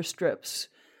one of your strips,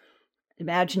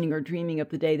 imagining or dreaming of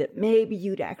the day that maybe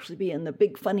you'd actually be in the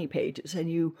big funny pages,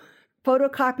 and you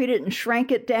photocopied it and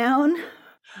shrank it down.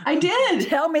 I did.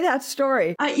 Tell me that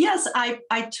story. Yes,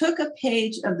 I took a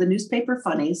page of the newspaper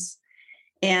funnies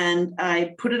and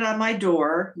I put it on my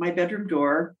door, my bedroom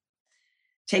door,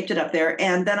 taped it up there.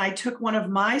 And then I took one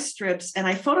of my strips and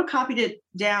I photocopied it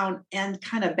down and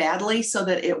kind of badly so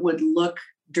that it would look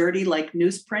dirty like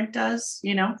newsprint does,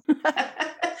 And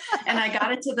I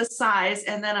got it to the size,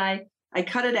 and then I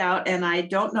cut it out, and I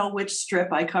don't know which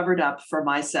strip I covered up for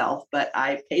myself, but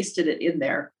I pasted it in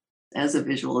there as a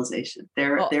visualization.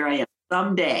 There I am.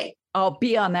 Someday. I'll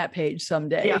be on that page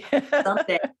someday. Yeah,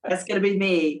 someday. That's going to be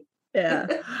me. Yeah.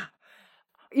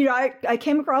 I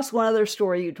came across one other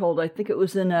story you told. I think it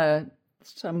was in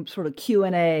some sort of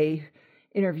Q&A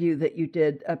interview that you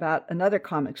did about another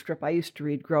comic strip I used to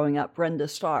read growing up, Brenda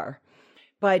Starr,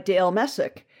 by Dale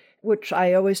Messick, which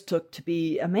I always took to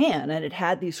be a man. And it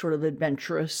had these sort of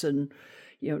adventurous and,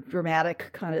 dramatic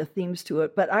kind of themes to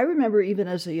it. But I remember even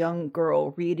as a young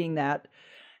girl reading that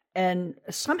and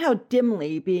somehow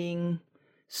dimly being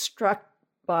struck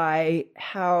by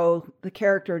how the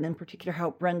character, and in particular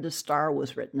how Brenda Starr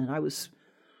was written. And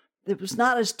it was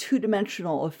not as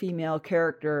two-dimensional a female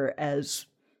character as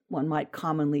one might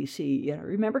commonly see,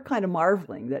 remember kind of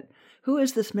marveling that who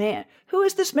is this man? Who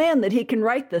is this man that he can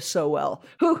write this so well?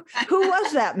 Who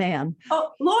was that man?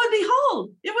 Oh, lo and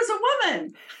behold, it was a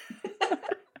woman.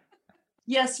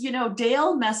 Yes,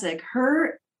 Dale Messick,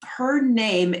 her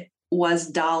name was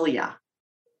Dahlia.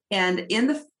 And in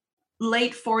the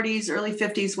late 40s, early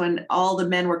 50s, when all the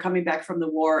men were coming back from the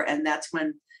war, and that's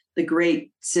when the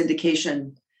great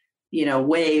syndication,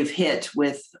 wave hit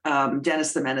with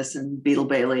Dennis the Menace and Beetle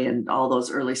Bailey and all those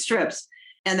early strips.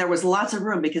 And there was lots of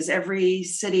room because every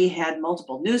city had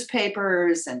multiple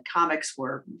newspapers and comics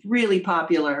were really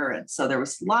popular. And so there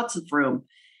was lots of room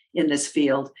in this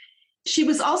field. She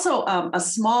was also a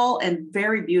small and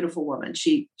very beautiful woman.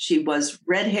 She was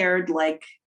red-haired like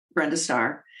Brenda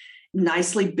Starr,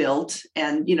 nicely built,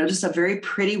 and just a very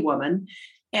pretty woman.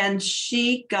 And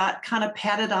she got kind of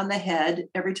patted on the head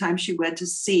every time she went to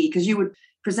see, because you would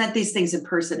present these things in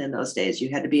person in those days. You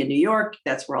had to be in New York.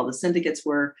 That's where all the syndicates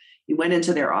were. You went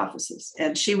into their offices,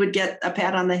 and she would get a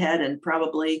pat on the head and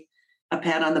probably a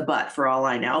pat on the butt, for all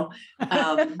I know.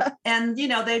 And,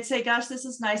 they'd say, gosh, this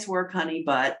is nice work, honey,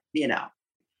 but,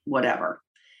 whatever.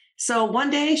 So one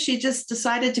day she just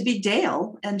decided to be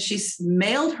Dale, and she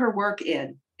mailed her work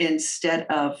in instead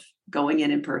of going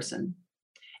in person,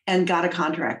 and got a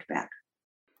contract back.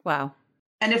 Wow.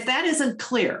 And if that isn't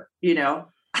clear,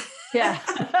 Yeah.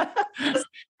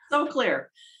 So clear.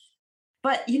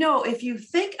 But, if you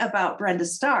think about Brenda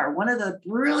Starr, one of the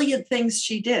brilliant things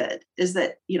she did is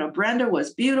that, Brenda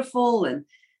was beautiful and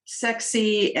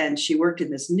sexy, and she worked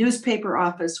in this newspaper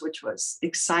office, which was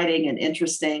exciting and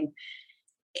interesting.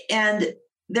 And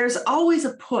there's always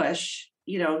a push,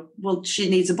 well, she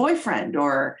needs a boyfriend,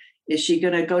 or is she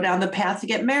going to go down the path to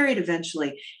get married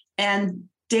eventually? And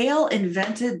Dale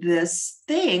invented this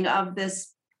thing of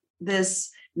this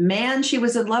man she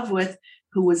was in love with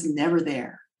who was never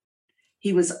there.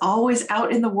 He was always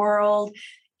out in the world.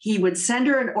 He would send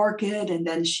her an orchid, and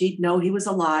then she'd know he was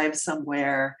alive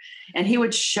somewhere. And he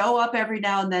would show up every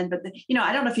now and then. But,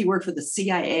 I don't know if he worked for the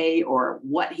CIA or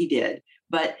what he did,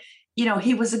 but,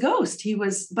 he was a ghost.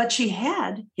 But she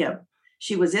had him.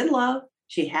 She was in love.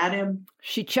 She had him.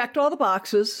 She checked all the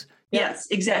boxes. Yes,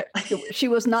 exactly. She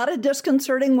was not a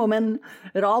disconcerting woman.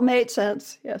 It all made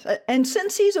sense. Yes. And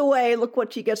since he's away, look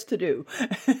what she gets to do.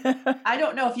 I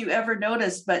don't know if you ever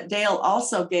noticed, but Dale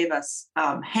also gave us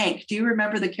Hank. Do you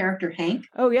remember the character Hank?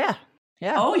 Oh, yeah.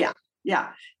 Yeah. Oh, yeah.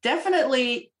 Yeah.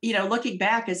 Definitely, looking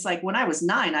back, it's like when I was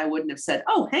 9, I wouldn't have said,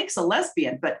 oh, Hank's a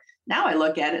lesbian. But now I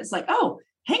look at it, it's like, oh,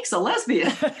 Hank's a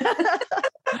lesbian.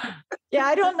 Yeah,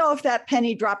 I don't know if that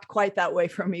penny dropped quite that way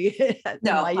for me in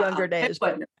my younger days.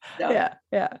 No.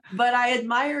 Yeah. But I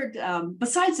admired,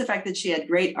 besides the fact that she had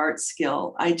great art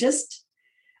skill, I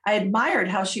admired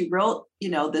how she wrote,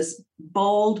 this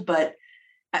bold, but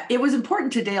it was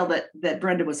important to Dale that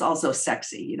Brenda was also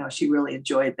sexy. She really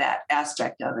enjoyed that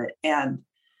aspect of it. And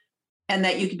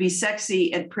that you could be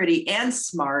sexy and pretty and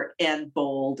smart and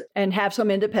bold. And have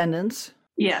some independence.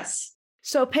 Yes.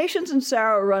 So Patience and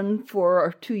Sarah run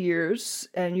for 2 years,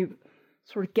 and you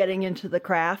sort of getting into the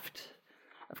craft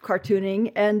of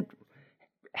cartooning. And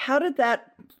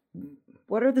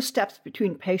what are the steps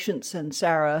between Patience and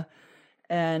Sarah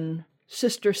and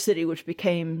Sister City, which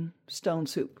became Stone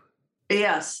Soup?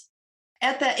 Yes.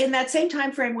 In that same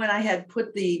time frame when I had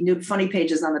put the new funny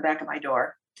pages on the back of my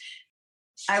door,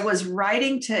 I was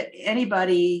writing to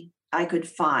anybody I could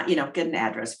find, get an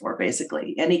address for,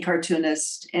 basically any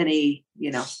cartoonist,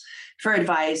 for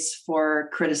advice, for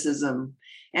criticism.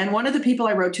 And one of the people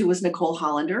I wrote to was Nicole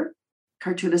Hollander,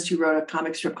 cartoonist who wrote a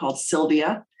comic strip called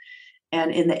Sylvia.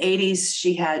 And in the 80s,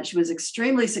 she was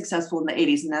extremely successful in the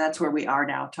 80s. And that's where we are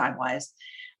now, time-wise,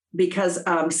 because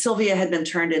Sylvia had been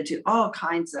turned into all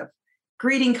kinds of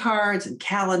greeting cards and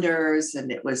calendars.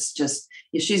 And it was just,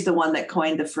 she's the one that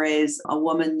coined the phrase, a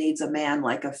woman needs a man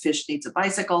like a fish needs a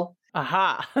bicycle.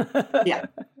 Aha. Yeah.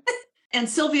 And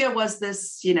Sylvia was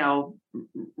this,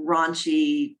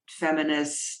 raunchy,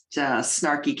 feminist,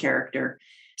 snarky character.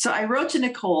 So I wrote to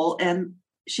Nicole, and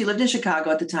she lived in Chicago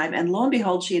at the time. And lo and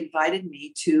behold, she invited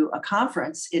me to a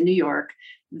conference in New York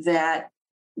that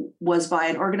was by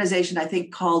an organization, I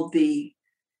think, called the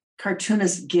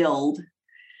Cartoonist Guild.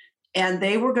 And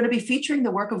they were going to be featuring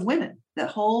the work of women. The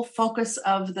whole focus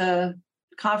of the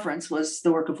conference was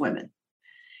the work of women.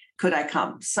 Could I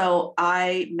come? So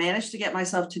I managed to get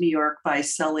myself to New York by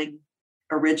selling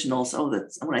originals. Oh,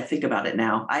 that's when I think about it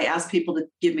now. I asked people to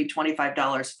give me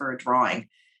 $25 for a drawing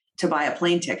to buy a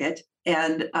plane ticket.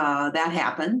 And that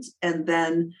happened. And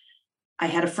then I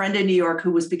had a friend in New York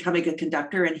who was becoming a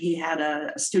conductor, and he had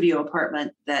a studio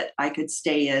apartment that I could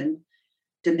stay in,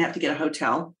 didn't have to get a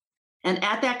hotel. And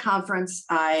at that conference,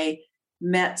 I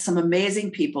met some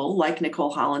amazing people like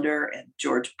Nicole Hollander and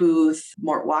George Booth,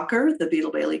 Mort Walker, the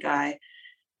Beetle Bailey guy,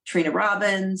 Trina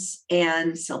Robbins,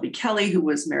 and Selby Kelly, who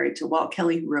was married to Walt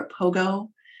Kelly, who wrote Pogo.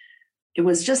 It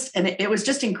was just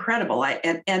incredible.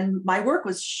 And my work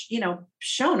was,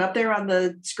 shown up there on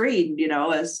the screen,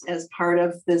 as part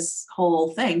of this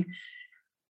whole thing.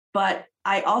 But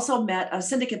I also met a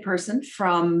syndicate person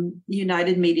from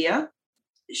United Media.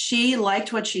 She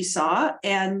liked what she saw.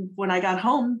 And when I got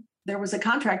home, there was a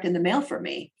contract in the mail for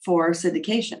me for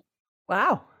syndication.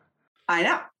 Wow. I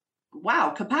know.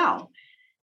 Wow. Kapow.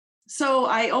 So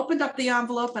I opened up the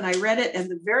envelope and I read it.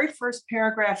 And the very first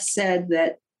paragraph said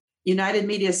that United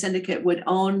Media Syndicate would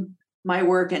own my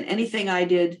work and anything I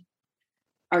did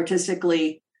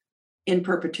artistically in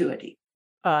perpetuity.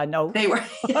 No. They were,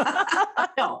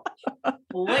 no,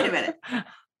 wait a minute.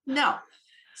 No.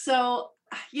 So,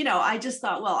 I just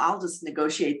thought, well, I'll just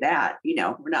negotiate that.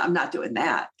 I'm not doing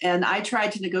that. And I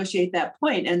tried to negotiate that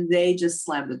point and they just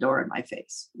slammed the door in my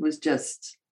face. It was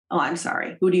just, oh, I'm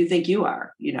sorry. Who do you think you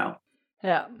are? Yeah.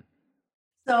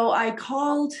 So I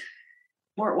called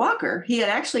Mort Walker. He had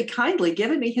actually kindly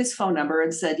given me his phone number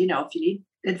and said, if you need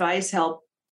advice, help.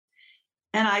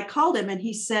 And I called him and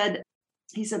he said,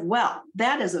 well,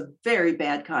 that is a very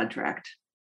bad contract.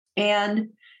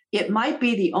 And it might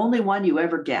be the only one you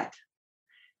ever get.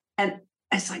 And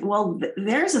it's like, well,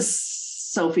 there's a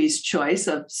Sophie's choice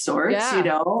of sorts,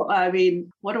 I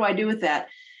mean, what do I do with that?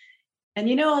 And,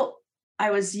 I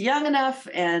was young enough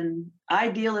and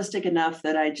idealistic enough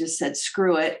that I just said,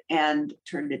 screw it, and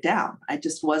turned it down. I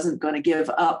just wasn't going to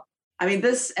give up. I mean,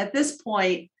 at this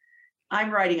point, I'm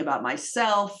writing about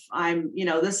myself.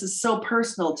 This is so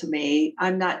personal to me.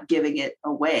 I'm not giving it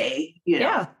away,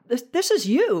 Yeah, this is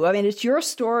you. I mean, it's your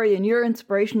story and your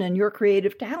inspiration and your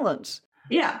creative talents.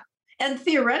 Yeah. And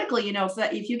theoretically,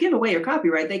 if you give away your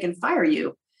copyright, they can fire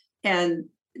you and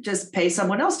just pay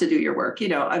someone else to do your work. You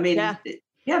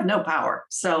have no power.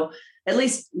 So at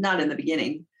least not in the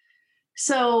beginning.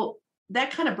 So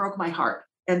that kind of broke my heart.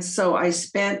 And so I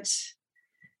spent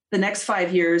the next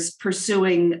 5 years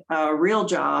pursuing a real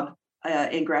job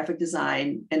in graphic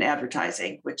design and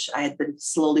advertising, which I had been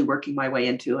slowly working my way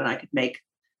into and I could make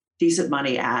decent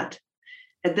money at.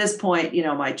 At this point,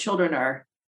 my children are,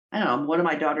 I don't know, one of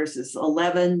my daughters is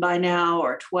 11 by now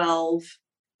or 12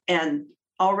 and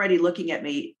already looking at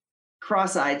me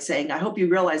cross-eyed saying, I hope you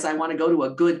realize I want to go to a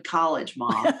good college,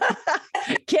 Mom.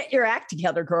 Get your act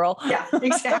together, girl. Yeah,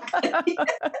 exactly.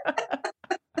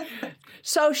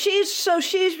 So she's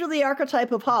the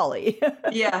archetype of Holly.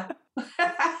 Yeah.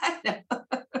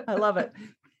 I love it.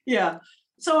 Yeah.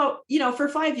 So, for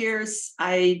 5 years,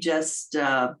 I just,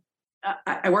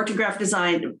 I worked in graphic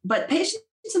design, but Patience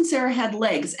and Sarah had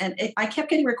legs and I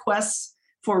kept getting requests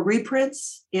for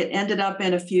reprints. It ended up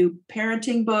in a few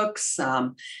parenting books,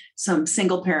 some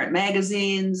single parent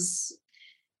magazines.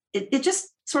 It just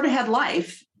sort of had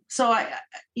life. So I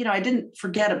didn't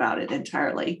forget about it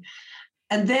entirely.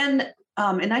 And then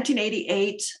in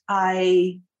 1988,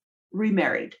 I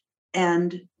remarried.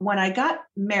 And when I got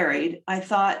married, I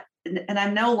thought, and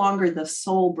I'm no longer the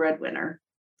sole breadwinner,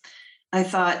 I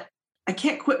thought, I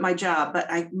can't quit my job,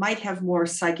 but I might have more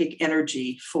psychic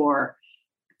energy for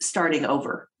starting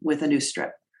over with a new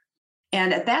strip.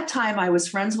 And at that time, I was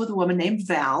friends with a woman named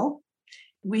Val.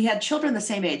 We had children the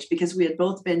same age because we had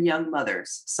both been young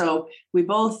mothers. So we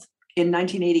both, in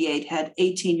 1988, had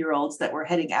 18-year-olds that were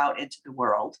heading out into the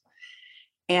world.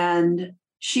 And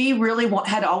she really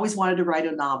had always wanted to write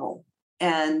a novel.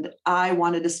 And I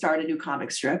wanted to start a new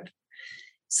comic strip.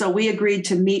 So we agreed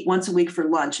to meet once a week for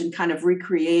lunch and kind of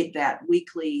recreate that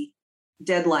weekly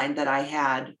deadline that I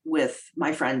had with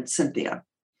my friend Cynthia.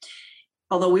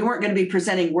 Although we weren't going to be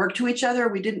presenting work to each other,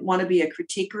 we didn't want to be a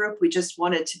critique group. We just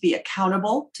wanted to be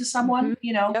accountable to someone,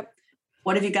 Yep.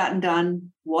 What have you gotten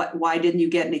done? Why didn't you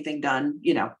get anything done?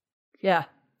 Yeah.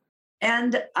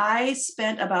 And I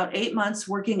spent about 8 months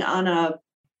working on a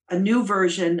new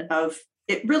version of,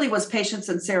 it really was Patience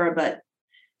and Sarah, but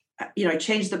I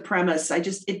changed the premise.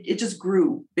 It just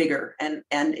grew bigger. And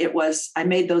it was, I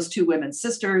made those two women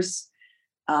sisters.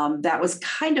 That was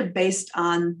kind of based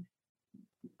on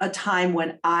a time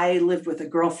when I lived with a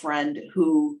girlfriend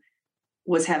who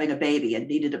was having a baby and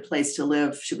needed a place to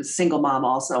live. She was a single mom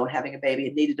also having a baby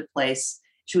and needed a place.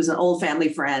 She was an old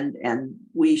family friend and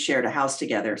we shared a house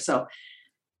together. So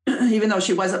even though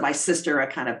she wasn't my sister, I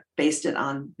kind of based it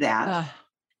on that.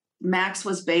 Max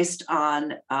was based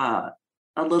on a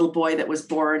little boy that was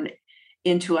born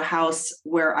into a house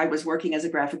where I was working as a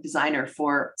graphic designer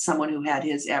for someone who had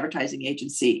his advertising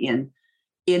agency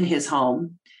in his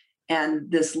home.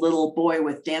 And this little boy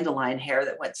with dandelion hair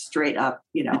that went straight up,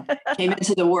 came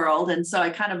into the world. And so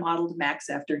I kind of modeled Max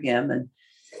after him. And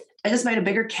I just made a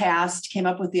bigger cast, came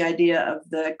up with the idea of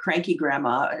the cranky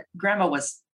grandma. Grandma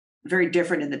was very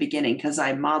different in the beginning because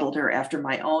I modeled her after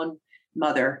my own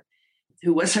mother,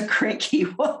 who was a cranky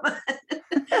woman.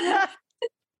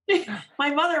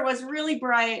 My mother was really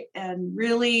bright and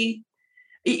really,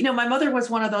 my mother was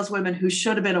one of those women who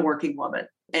should have been a working woman.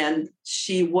 And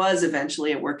she was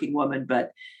eventually a working woman,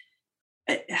 but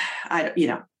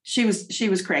she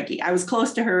was cranky. I was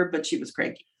close to her, but she was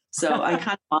cranky. So I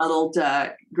kind of modeled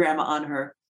grandma on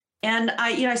her. And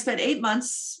I spent 8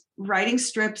 months writing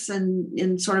strips and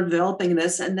in sort of developing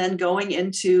this, and then going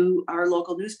into our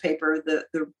local newspaper,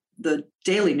 the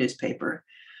daily newspaper.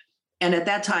 And at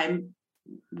that time,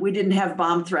 we didn't have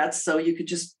bomb threats, so you could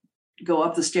just go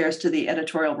up the stairs to the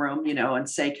editorial room, and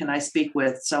say, "Can I speak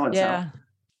with so-and-so?" Yeah.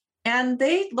 And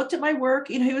they looked at my work.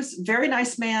 He was a very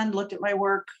nice man, looked at my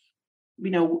work,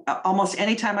 almost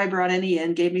anytime I brought any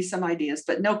in, gave me some ideas,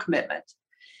 but no commitment.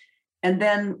 And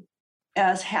then,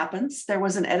 as happens, there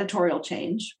was an editorial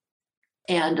change.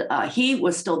 And he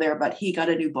was still there, but he got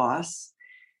a new boss.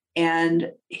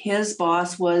 And his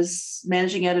boss was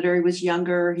managing editor. He was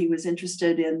younger. He was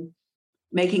interested in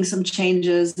making some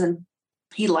changes. And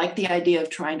he liked the idea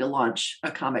of trying to launch a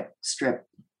comic strip,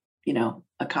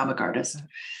 a comic artist.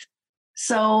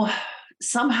 So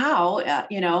somehow,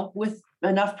 with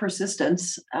enough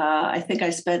persistence, I think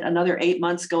I spent another 8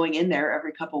 months going in there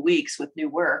every couple of weeks with new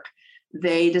work.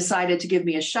 They decided to give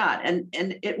me a shot. And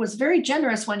it was very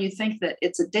generous when you think that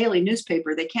it's a daily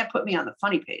newspaper. They can't put me on the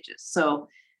funny pages. So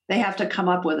they have to come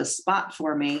up with a spot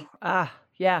for me.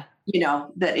 Yeah.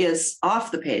 That is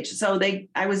off the page. So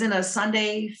I was in a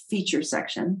Sunday feature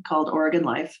section called Oregon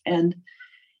Life. And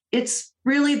it's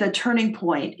really the turning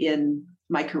point in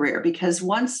my career, because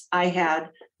once I had,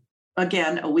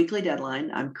 again, a weekly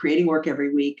deadline, I'm creating work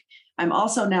every week. I'm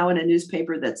also now in a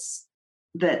newspaper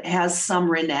that has some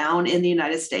renown in the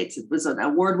United States. It was an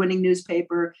award-winning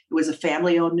newspaper. It was a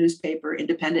family-owned newspaper,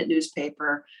 independent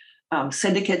newspaper.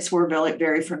 Syndicates were very,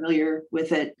 very familiar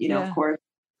with it, of course.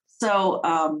 So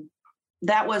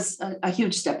that was a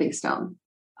huge stepping stone.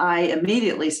 I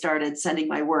immediately started sending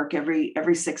my work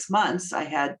every 6 months. I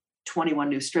had 21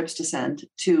 new strips to send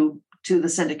to the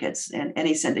syndicates, and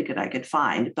any syndicate I could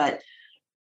find. But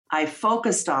I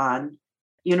focused on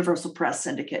Universal Press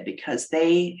Syndicate because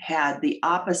they had the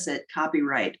opposite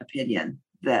copyright opinion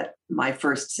that my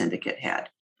first syndicate had.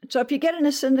 So if you get in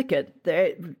a syndicate,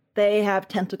 they have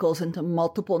tentacles into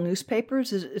multiple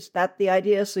newspapers. Is that the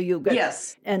idea? So you get,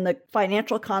 yes. And the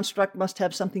financial construct must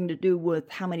have something to do with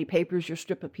how many papers your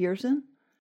strip appears in?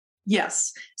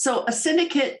 Yes. So a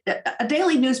syndicate, a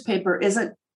daily newspaper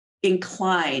isn't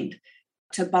inclined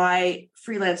to buy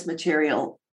freelance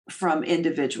material from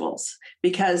individuals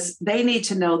because they need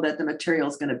to know that the material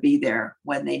is going to be there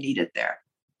when they need it there.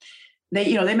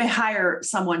 They may hire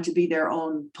someone to be their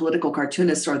own political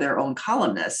cartoonist or their own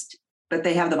columnist, but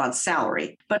they have them on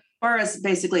salary. But as far as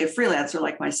basically a freelancer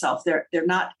like myself, they're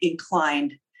not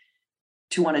inclined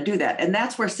to want to do that. And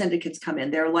that's where syndicates come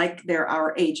in. They're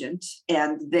our agent,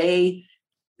 and they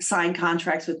sign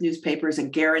contracts with newspapers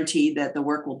and guarantee that the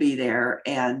work will be there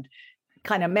and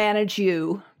kind of manage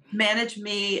you. Manage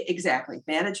me, exactly.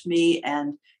 Manage me.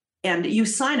 And you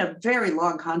sign a very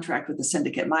long contract with the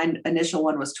syndicate. My initial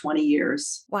one was 20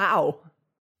 years. Wow.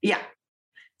 Yeah.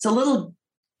 It's a little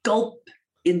gulp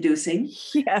inducing.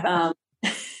 Yeah.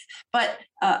 But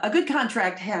a good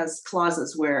contract has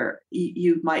clauses where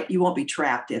you won't be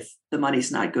trapped if the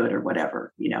money's not good or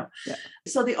whatever, Yeah.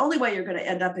 So the only way you're going to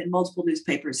end up in multiple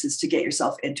newspapers is to get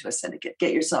yourself into a syndicate.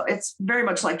 It's very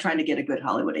much like trying to get a good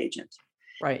Hollywood agent.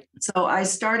 Right. So I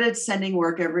started sending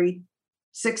work every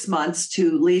 6 months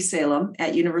to Lee Salem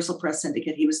at Universal Press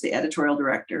Syndicate. He was the editorial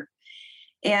director.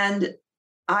 And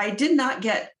I did not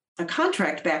get a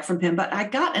contract back from him, but I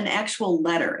got an actual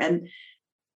letter. And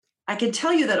I can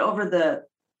tell you that over the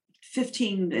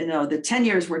 10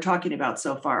 years we're talking about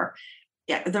so far,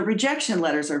 the rejection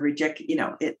letters are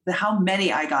how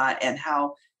many I got and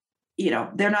how,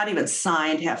 they're not even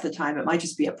signed half the time. It might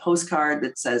just be a postcard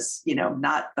that says,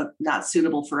 not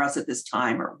suitable for us at this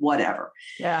time or whatever.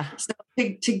 Yeah. So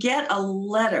to get a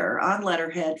letter on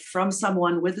letterhead from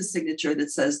someone with a signature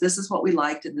that says, this is what we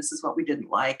liked and this is what we didn't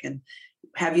like. And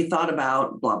have you thought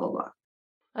about blah, blah, blah.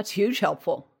 That's huge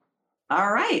helpful.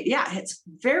 All right. Yeah, it's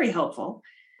very helpful.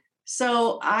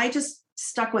 So I just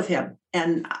stuck with him.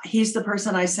 And he's the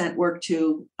person I sent work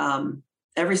to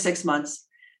every 6 months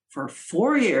for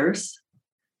 4 years.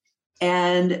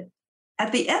 And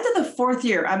at the end of the fourth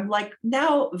year, I'm like,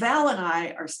 now Val and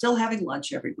I are still having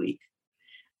lunch every week.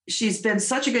 she's been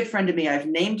such a good friend to me. I've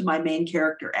named my main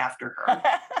character after her.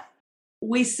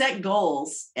 We set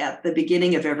goals at the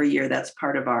beginning of every year. That's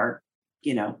part of our,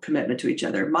 commitment to each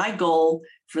other. My goal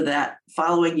for that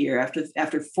following year,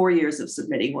 after 4 years of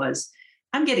submitting, was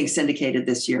I'm getting syndicated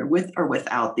this year with or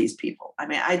without these people. I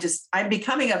mean, I'm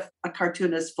becoming a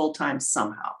cartoonist full-time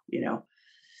somehow,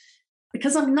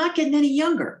 because I'm not getting any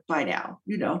younger by now,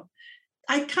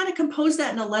 I kind of composed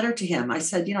that in a letter to him. I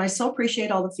said, I so appreciate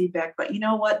all the feedback, but you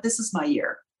know what? This is my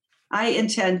year. I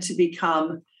intend to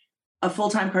become a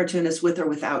full-time cartoonist with or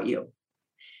without you.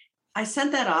 I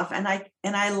sent that off, and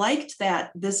I liked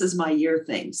that this is my year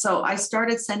thing. So I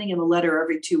started sending him a letter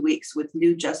every 2 weeks with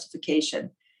new justification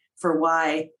for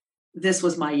why this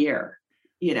was my year,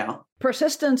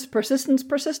 Persistence, persistence,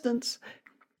 persistence.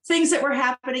 Things that were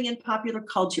happening in popular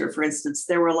culture. For instance,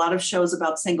 there were a lot of shows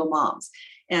about single moms.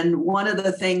 And one of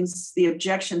the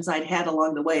objections I'd had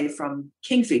along the way from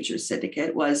Kingfisher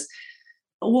Syndicate was,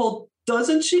 well,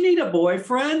 doesn't she need a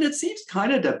boyfriend? It seems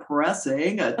kind of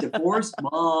depressing, a divorced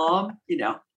mom,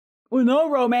 With no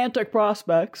romantic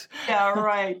prospects. Yeah,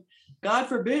 right. God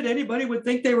forbid anybody would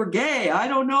think they were gay. I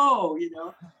don't know,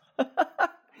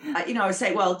 I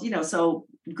say, well, so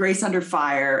Grace Under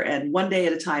Fire and One Day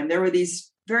at a Time, there were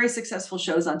these very successful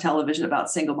shows on television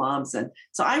about single moms. And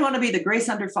so I want to be the Grace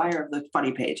Under Fire of the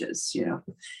funny pages,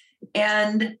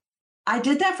 And I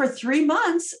did that for 3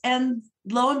 months, and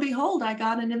lo and behold, I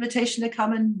got an invitation to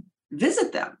come and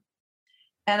visit them.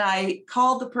 And I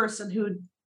called the person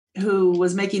who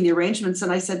was making the arrangements,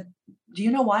 and I said, do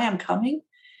you know why I'm coming?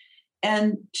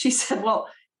 And she said, well,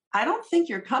 I don't think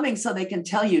you're coming so they can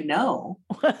tell you no.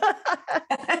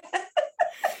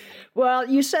 Well,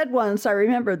 you said once, I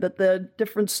remember, that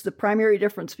the primary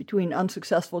difference between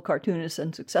unsuccessful cartoonists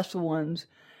and successful ones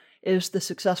is the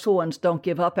successful ones don't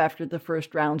give up after the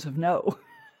first rounds of no.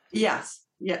 Yes.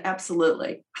 Yeah,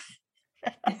 absolutely.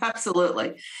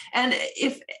 Absolutely. And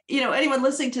if, anyone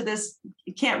listening to this,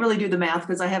 you can't really do the math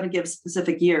because I haven't given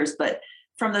specific years, but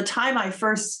from the time I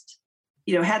first,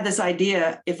 had this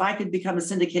idea, if I could become a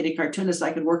syndicated cartoonist,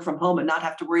 I could work from home and not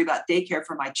have to worry about daycare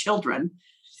for my children,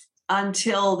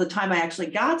 until the time I actually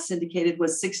got syndicated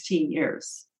was 16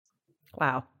 years. It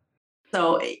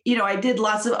So, I did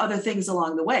lots of other things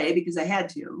along the way because I had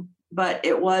to, but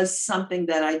it was something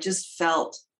that I just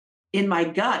felt in my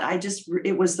gut.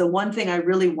 It was the one thing I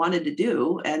really wanted to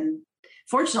do. And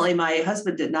fortunately, my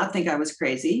husband did not think I was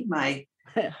crazy.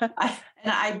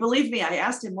 Believe me, I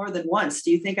asked him more than once,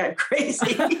 do you think I'm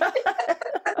crazy?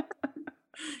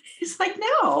 He's like,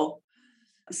 no.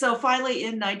 So finally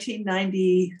in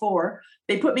 1994,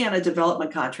 they put me on a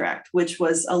development contract, which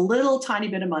was a little tiny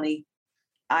bit of money.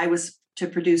 I was to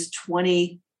produce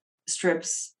 20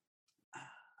 strips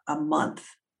a month.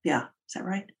 Yeah. Is that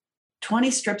right?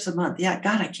 20 strips a month. Yeah.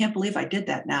 God, I can't believe I did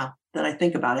that now that I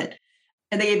think about it.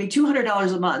 And they gave me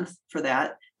 $200 a month for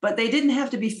that, but they didn't have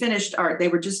to be finished art. They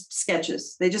were just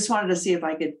sketches. They just wanted to see if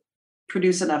I could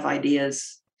produce enough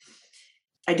ideas.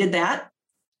 I did that,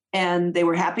 and they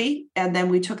were happy. And then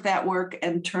we took that work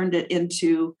and turned it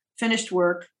into finished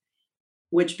work,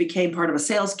 which became part of a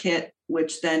sales kit,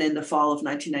 which then in the fall of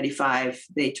 1995,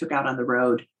 they took out on the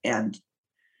road and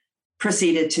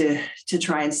proceeded to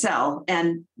try and sell.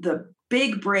 And the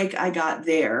big break I got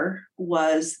there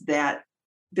was that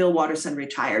Bill Watterson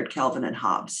retired Calvin and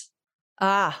Hobbes.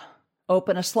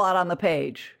 Open a slot on the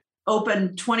page.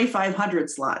 Open 2,500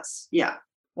 slots. Yeah.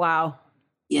 Wow.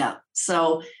 Yeah.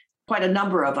 So quite a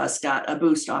number of us got a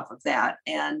boost off of that.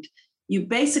 And you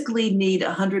basically need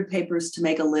 100 papers to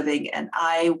make a living. And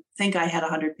I think I had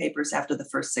 100 papers after the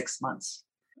first 6 months.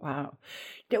 Wow.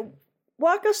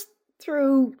 Walk us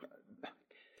through.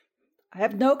 I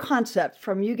have no concept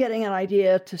from you getting an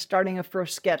idea to starting a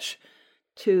first sketch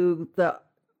to the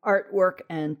artwork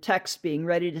and text being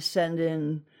ready to send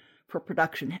in for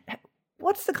production.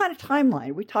 What's the kind of timeline?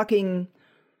 Are we talking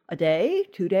a day,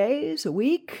 2 days, a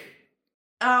week?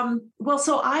 Well,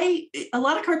 so a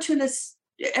lot of cartoonists,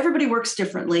 everybody works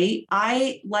differently.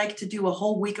 I like to do a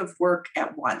whole week of work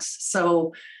at once.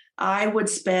 So I would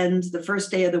spend the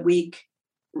first day of the week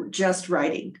just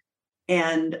writing.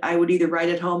 And I would either write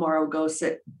at home or I would go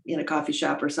sit in a coffee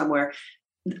shop or somewhere.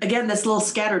 Again, this little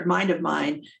scattered mind of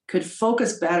mine could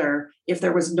focus better if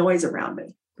there was noise around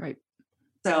me. Right.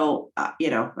 So,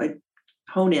 I'd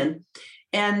hone in,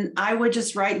 and I would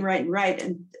just write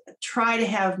and try to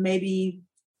have maybe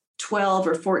 12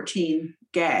 or 14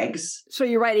 gags. So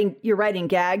you're writing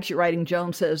gags, you're writing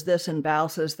Joan says this and Val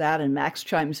says that and Max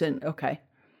chimes in. Okay.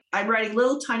 I'm writing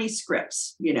little tiny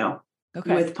scripts,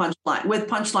 okay. with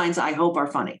punchlines I hope are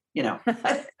funny,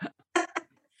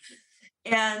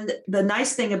 And the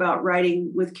nice thing about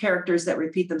writing with characters that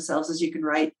repeat themselves is you can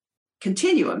write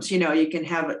continuums. You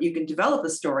can develop a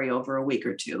story over a week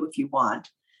or two if you want.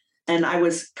 And I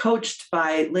was coached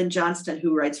by Lynn Johnston,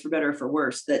 who writes For Better or For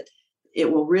Worse, that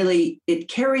it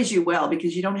carries you well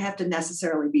because you don't have to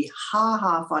necessarily be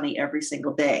ha funny every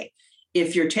single day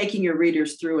if you're taking your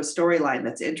readers through a storyline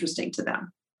that's interesting to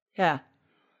them. Yeah,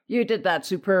 you did that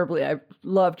superbly. I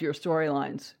loved your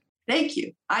storylines. Thank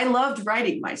you. I loved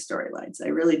writing my storylines. I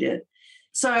really did.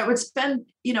 So I would spend,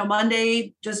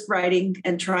 Monday just writing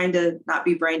and trying to not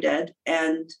be brain dead.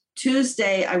 And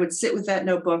Tuesday, I would sit with that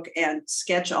notebook and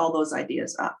sketch all those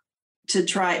ideas up to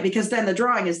try, because then the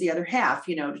drawing is the other half,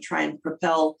 to try and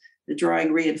propel the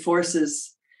drawing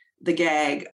reinforces the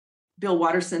gag. Bill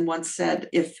Watterson once said,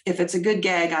 if it's a good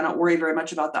gag, I don't worry very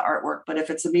much about the artwork. But if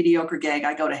it's a mediocre gag,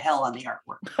 I go to hell on the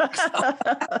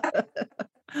artwork.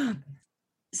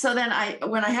 So then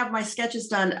when I have my sketches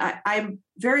done, I'm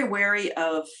very wary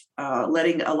of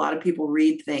letting a lot of people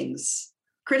read things.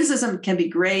 Criticism can be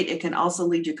great. It can also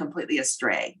lead you completely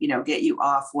astray, get you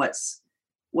off what's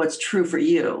true for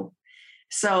you.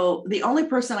 So the only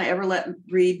person I ever let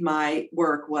read my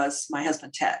work was my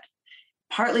husband, Ted,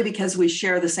 partly because we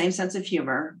share the same sense of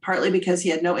humor, partly because he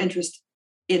had no interest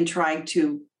in trying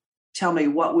to tell me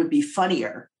what would be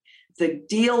funnier. The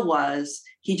deal was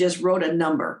he just wrote a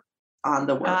number on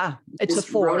the work. It's a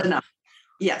 4.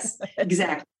 Yes,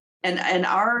 exactly. And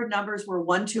our numbers were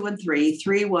 1, 2, and 3.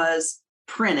 3 was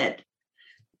print it.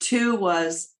 2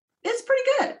 was it's pretty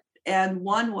good. And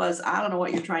 1 was I don't know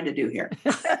what you're trying to do here.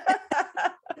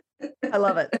 I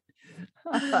love it.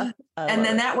 And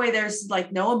then that way there's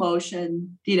like no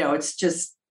emotion. It's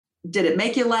just, did it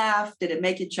make you laugh? Did it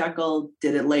make you chuckle?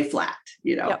 Did it lay flat?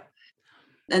 Yep.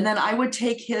 And then I would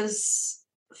take his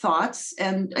thoughts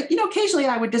and, occasionally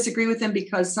I would disagree with him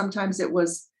because sometimes it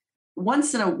was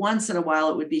once in a while,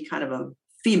 it would be kind of a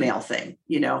female thing,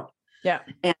 Yeah.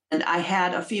 And I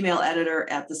had a female editor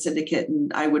at the syndicate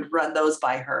and I would run those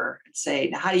by her and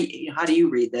say, how do you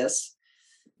read this?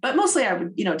 But mostly I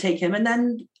would, take him, and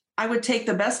then I would take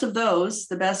the best of those,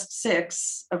 the best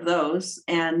 6 of those,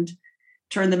 and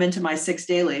turn them into my 6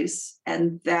 dailies.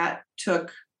 And that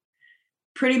took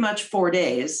pretty much 4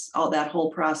 days, all that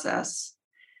whole process.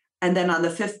 And then on the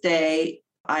 5th day,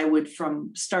 I would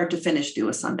from start to finish do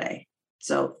a Sunday.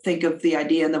 So think of the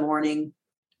idea in the morning,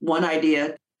 one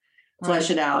idea,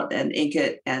 flesh it out and ink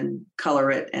it and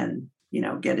color it and,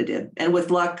 get it in. And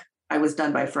with luck, I was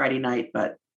done by Friday night,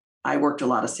 but I worked a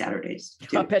lot of Saturdays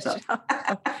too.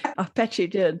 I bet you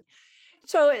did.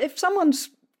 So if someone's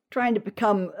trying to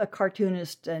become a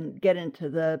cartoonist and get into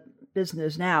the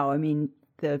business now, I mean,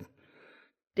 the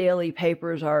daily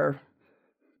papers are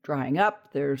drying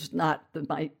up. There's not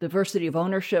the diversity of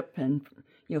ownership and,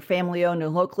 family owned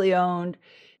and locally owned.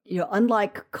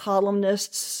 Unlike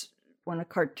columnists, when a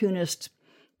cartoonist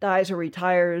dies or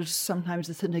retires, sometimes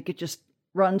the syndicate just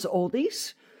runs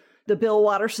oldies. The Bill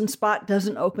Watterson spot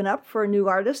doesn't open up for a new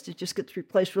artist. It just gets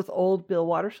replaced with old Bill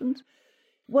Wattersons.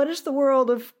 What is the world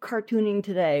of cartooning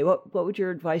today? What would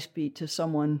your advice be to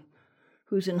someone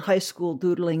who's in high school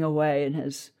doodling away and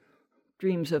has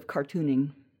dreams of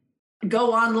cartooning?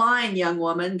 Go online, young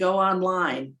woman, go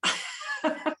online.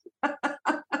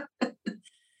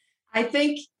 I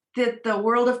think that the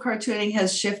world of cartooning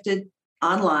has shifted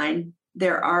online.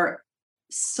 There are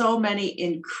so many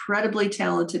incredibly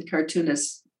talented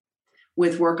cartoonists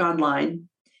with work online.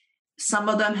 Some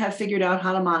of them have figured out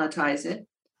how to monetize it.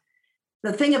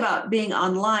 The thing about being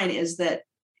online is that,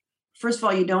 first of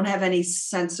all, you don't have any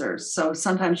censors. So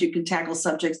sometimes you can tackle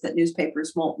subjects that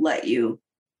newspapers won't let you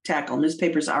tackle.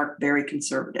 Newspapers are very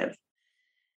conservative.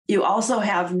 You also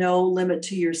have no limit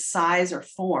to your size or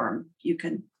form. You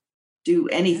can do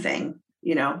anything.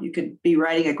 You could be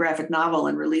writing a graphic novel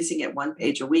and releasing it 1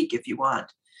 page a week if you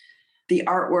want. The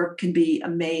artwork can be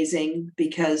amazing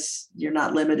because you're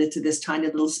not limited to this tiny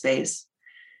little space.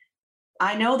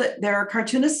 I know that there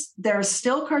are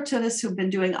still cartoonists who've been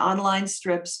doing online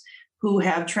strips who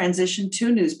have transitioned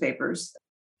to newspapers.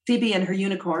 Phoebe and Her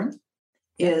Unicorn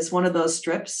is one of those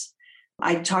strips.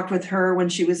 I talked with her when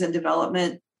she was in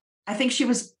development. I think she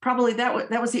was probably,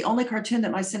 that was the only cartoon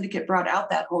that my syndicate brought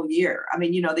out that whole year. I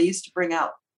mean, they used to bring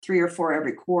out 3 or 4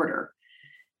 every quarter.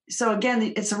 So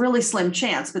again, it's a really slim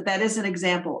chance, but that is an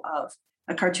example of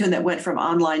a cartoon that went from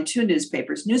online to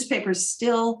newspapers. Newspapers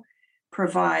still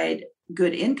provide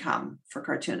good income for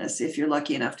cartoonists if you're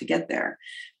lucky enough to get there.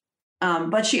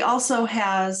 But she also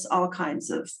has all kinds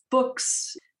of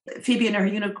books. Phoebe and Her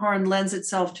Unicorn lends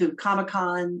itself to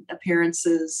Comic-Con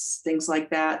appearances, things like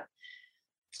that.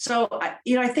 So,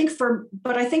 I think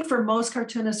for most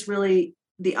cartoonists, really,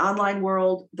 the online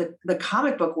world, the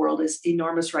comic book world is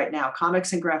enormous right now.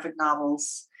 Comics and graphic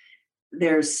novels,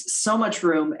 there's so much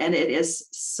room, and it is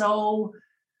so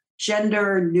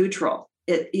gender neutral.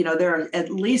 There are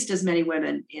at least as many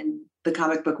women in the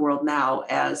comic book world now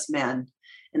as men,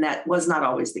 and that was not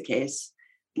always the case.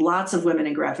 Lots of women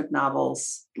in graphic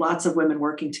novels, lots of women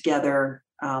working together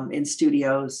in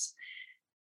studios.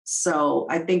 So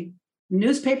I think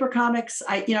newspaper comics,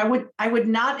 I would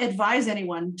not advise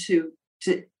anyone to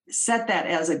set that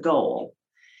as a goal,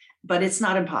 but it's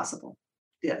not impossible.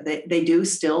 Yeah, they do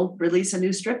still release a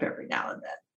new strip every now and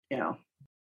then,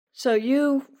 So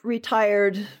you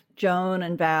retired Joan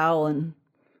and Val and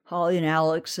Holly and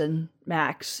Alex and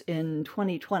Max in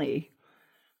 2020,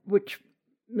 which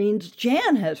means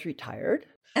Jan has retired.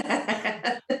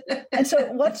 And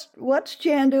so what's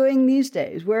Jan doing these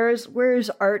days? Where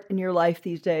is art in your life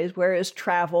these days? Where is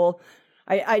travel?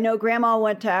 I know Grandma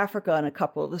went to Africa on a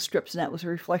couple of the strips, and that was a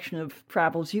reflection of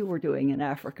travels you were doing in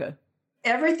Africa.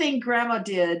 Everything Grandma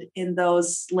did in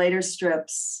those later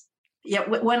strips. Yeah,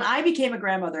 when I became a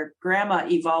grandmother, Grandma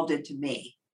evolved into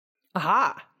me.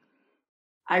 Aha.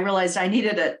 I realized I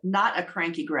needed not a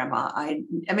cranky grandma. I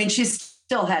mean, she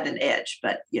still had an edge,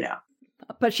 but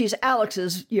But she's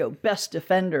Alex's, best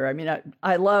defender. I mean,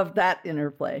 I love that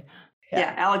interplay.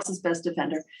 Yeah, Alex's best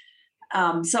defender.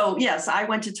 So yes, I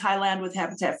went to Thailand with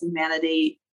Habitat for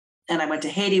Humanity, and I went to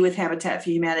Haiti with Habitat for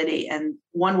Humanity. And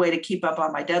one way to keep up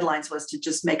on my deadlines was to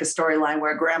just make a storyline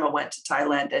where Grandma went to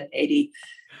Thailand and Haiti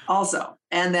also.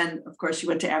 And then, of course, she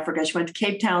went to Africa. She went to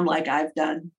Cape Town like I've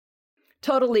done.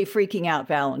 Totally freaking out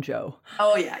Val and Joe.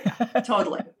 Oh, yeah,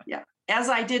 totally. Yeah. As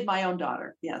I did my own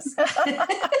daughter. Yes.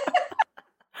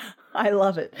 I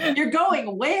love it. You're going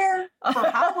where? For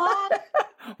how long?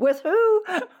 With who?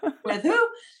 With who?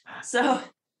 So,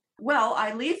 well,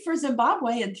 I leave for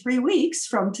Zimbabwe in 3 weeks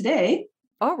from today.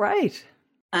 All right.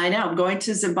 I know. I'm going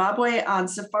to Zimbabwe on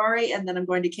safari, and then I'm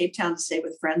going to Cape Town to stay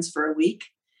with friends for a week.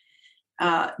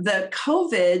 The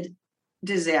COVID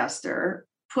disaster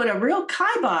put a real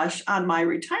kibosh on my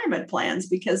retirement plans,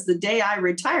 because the day I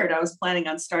retired, I was planning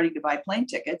on starting to buy plane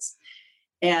tickets.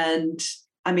 And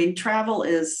I mean, travel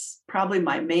is probably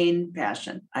my main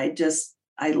passion. I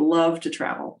love to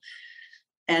travel.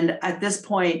 And at this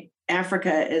point,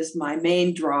 Africa is my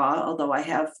main draw, although I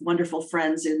have wonderful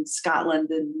friends in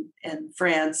Scotland and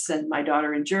France, and my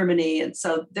daughter in Germany. And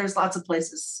so there's lots of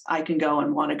places I can go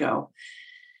and want to go.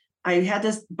 I had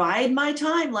to bide my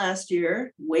time last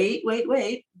year. Wait.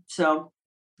 So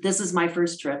this is my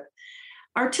first trip.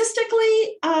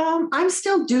 Artistically, I'm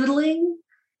still doodling.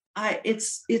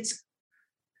 It's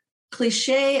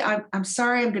cliche. I'm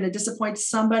sorry, I'm going to disappoint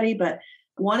somebody, but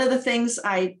one of the things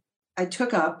I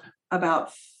took up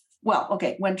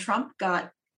when Trump got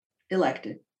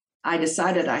elected, I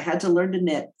decided I had to learn to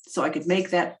knit so I could make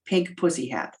that pink pussy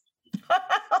hat.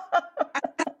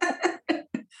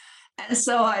 And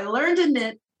so I learned to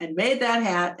knit and made that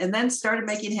hat, and then started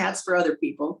making hats for other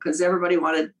people because everybody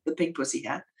wanted the pink pussy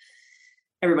hat.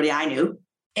 Everybody I knew.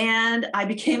 And I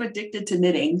became addicted to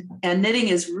knitting, and knitting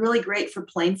is really great for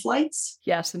plane flights.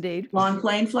 Yes, indeed. Long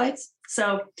plane flights.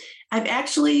 So I've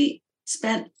actually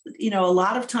spent, a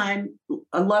lot of time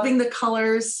loving the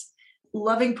colors,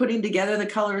 loving putting together the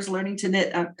colors, learning to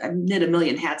knit. I've knit a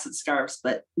million hats and scarves,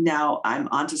 but now I'm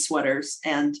onto sweaters.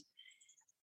 And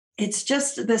it's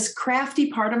just this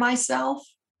crafty part of myself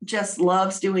just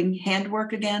loves doing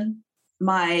handwork again.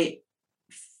 My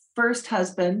first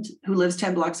husband, who lives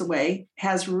 10 blocks away,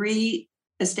 has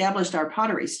re-established our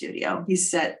pottery studio. He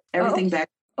set everything back.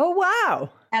 Oh, wow.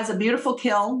 Has a beautiful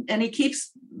kiln, and he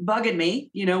keeps bugging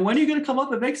me, when are you going to come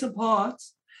up and make some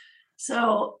pots?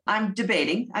 So I'm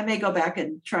debating. I may go back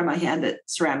and try my hand at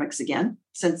ceramics again,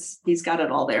 since he's got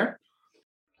it all there.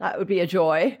 That would be a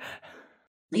joy.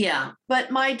 Yeah.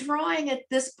 But my drawing at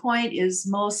this point is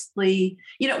mostly,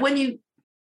 when you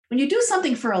do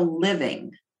something for a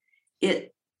living,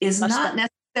 it is not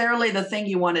necessarily the thing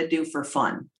you want to do for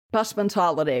fun. Busman's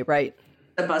holiday, right?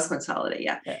 The busman's holiday,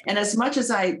 yeah. And as much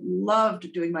as I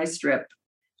loved doing my strip,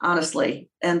 honestly,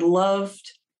 and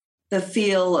loved the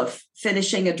feel of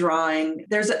finishing a drawing,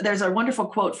 there's a wonderful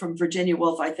quote from Virginia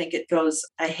Woolf. I think it goes,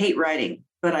 "I hate writing,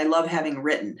 but I love having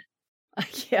written."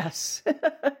 Yes.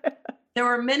 There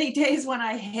were many days when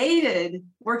I hated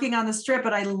working on the strip,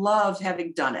 but I loved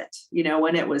having done it,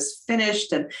 when it was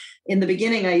finished. And in the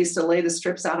beginning, I used to lay the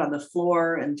strips out on the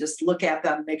floor and just look at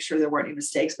them, make sure there weren't any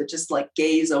mistakes, but just like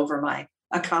gaze over my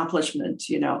accomplishment,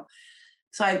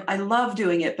 So I love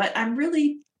doing it, but I'm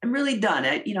really done.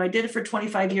 I did it for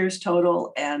 25 years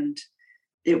total, and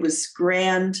it was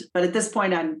grand. But at this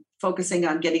point, I'm focusing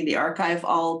on getting the archive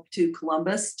all to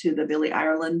Columbus, to the Billy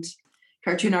Ireland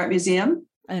Cartoon Art Museum.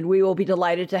 And we will be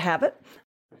delighted to have it.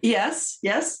 Yes.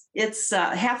 It's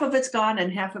half of it's gone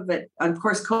and half of it, of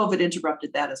course, COVID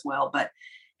interrupted that as well, but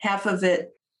half of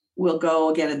it will go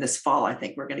again in this fall. I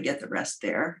think we're going to get the rest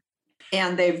there.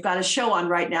 And they've got a show on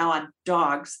right now on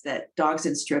dogs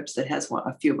in strips that has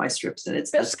a few of my strips in it.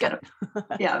 It's Biscuit.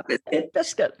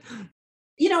 Biscuit.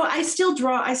 I still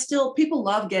draw. People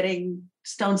love getting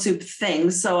Stone Soup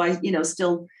things. So I,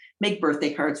 still make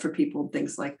birthday cards for people and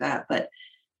things like that. But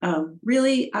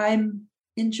really, I'm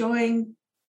enjoying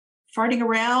farting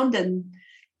around and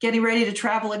getting ready to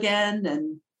travel again.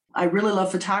 And I really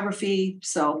love photography.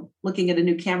 So looking at a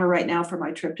new camera right now for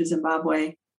my trip to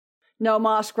Zimbabwe. No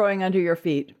moss growing under your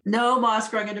feet. No moss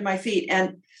growing under my feet.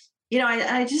 And,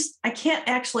 I can't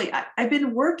actually, I've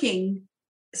been working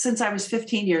since I was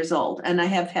 15 years old. And I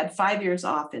have had 5 years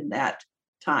off in that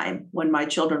time when my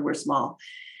children were small.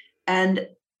 And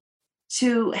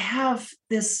to have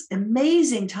this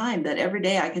amazing time that every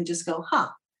day I can just go,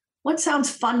 what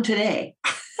sounds fun today?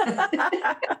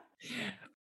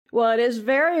 Well, it is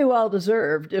very well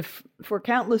deserved, if for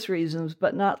countless reasons,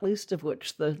 but not least of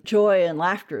which the joy and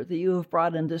laughter that you have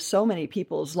brought into so many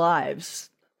people's lives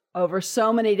over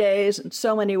so many days and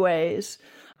so many ways.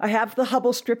 I have the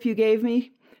Hubble strip you gave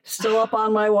me still up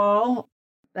on my wall.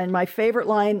 And my favorite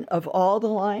line of all the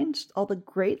lines, all the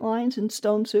great lines in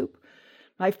Stone Soup,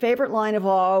 my favorite line of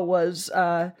all was,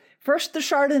 first the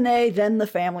Chardonnay, then the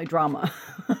family drama.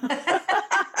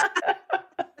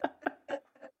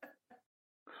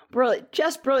 Brilliant,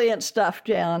 just brilliant stuff,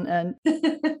 Jan.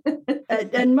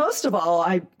 And most of all,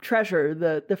 I treasure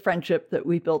the friendship that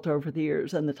we built over the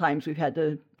years and the times we've had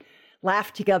to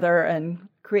laugh together and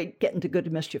get into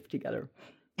good mischief together.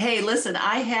 Hey, listen,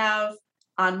 I have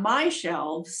on my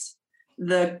shelves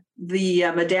the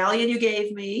medallion you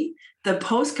gave me, the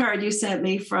postcard you sent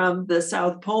me from the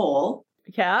South Pole.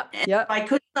 Yeah. If I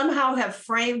could somehow have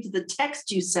framed the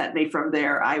text you sent me from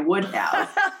there, I would have.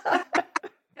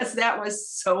 Because that was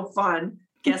so fun.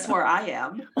 Guess where I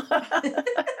am?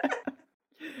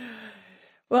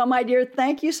 Well, my dear,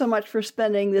 thank you so much for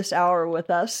spending this hour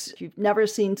with us. If you've never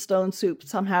seen Stone Soup,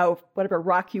 somehow, whatever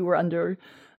rock you were under,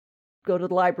 go to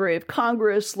the Library of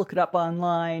Congress, look it up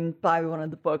online, buy one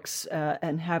of the books,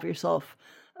 and have yourself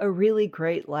a really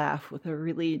great laugh with a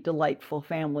really delightful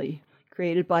family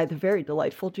created by the very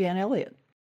delightful Jan Elliott.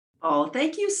 Oh,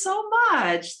 thank you so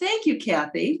much. Thank you,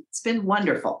 Kathy. It's been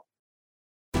wonderful.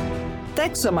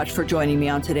 Thanks so much for joining me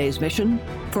on today's mission.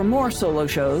 For more solo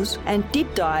shows and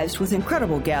deep dives with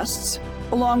incredible guests,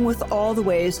 along with all the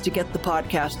ways to get the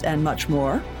podcast and much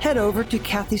more, head over to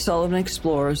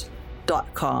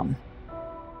KathySullivanExplores.com.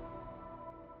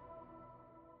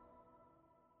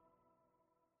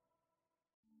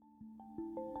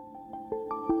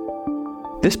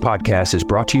 This podcast is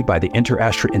brought to you by the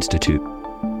Inter-Astra Institute.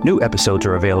 New episodes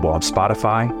are available on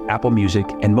Spotify, Apple Music,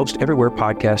 and most everywhere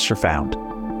podcasts are found.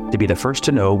 To be the first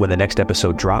to know when the next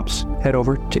episode drops, head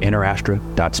over to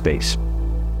interastra.space.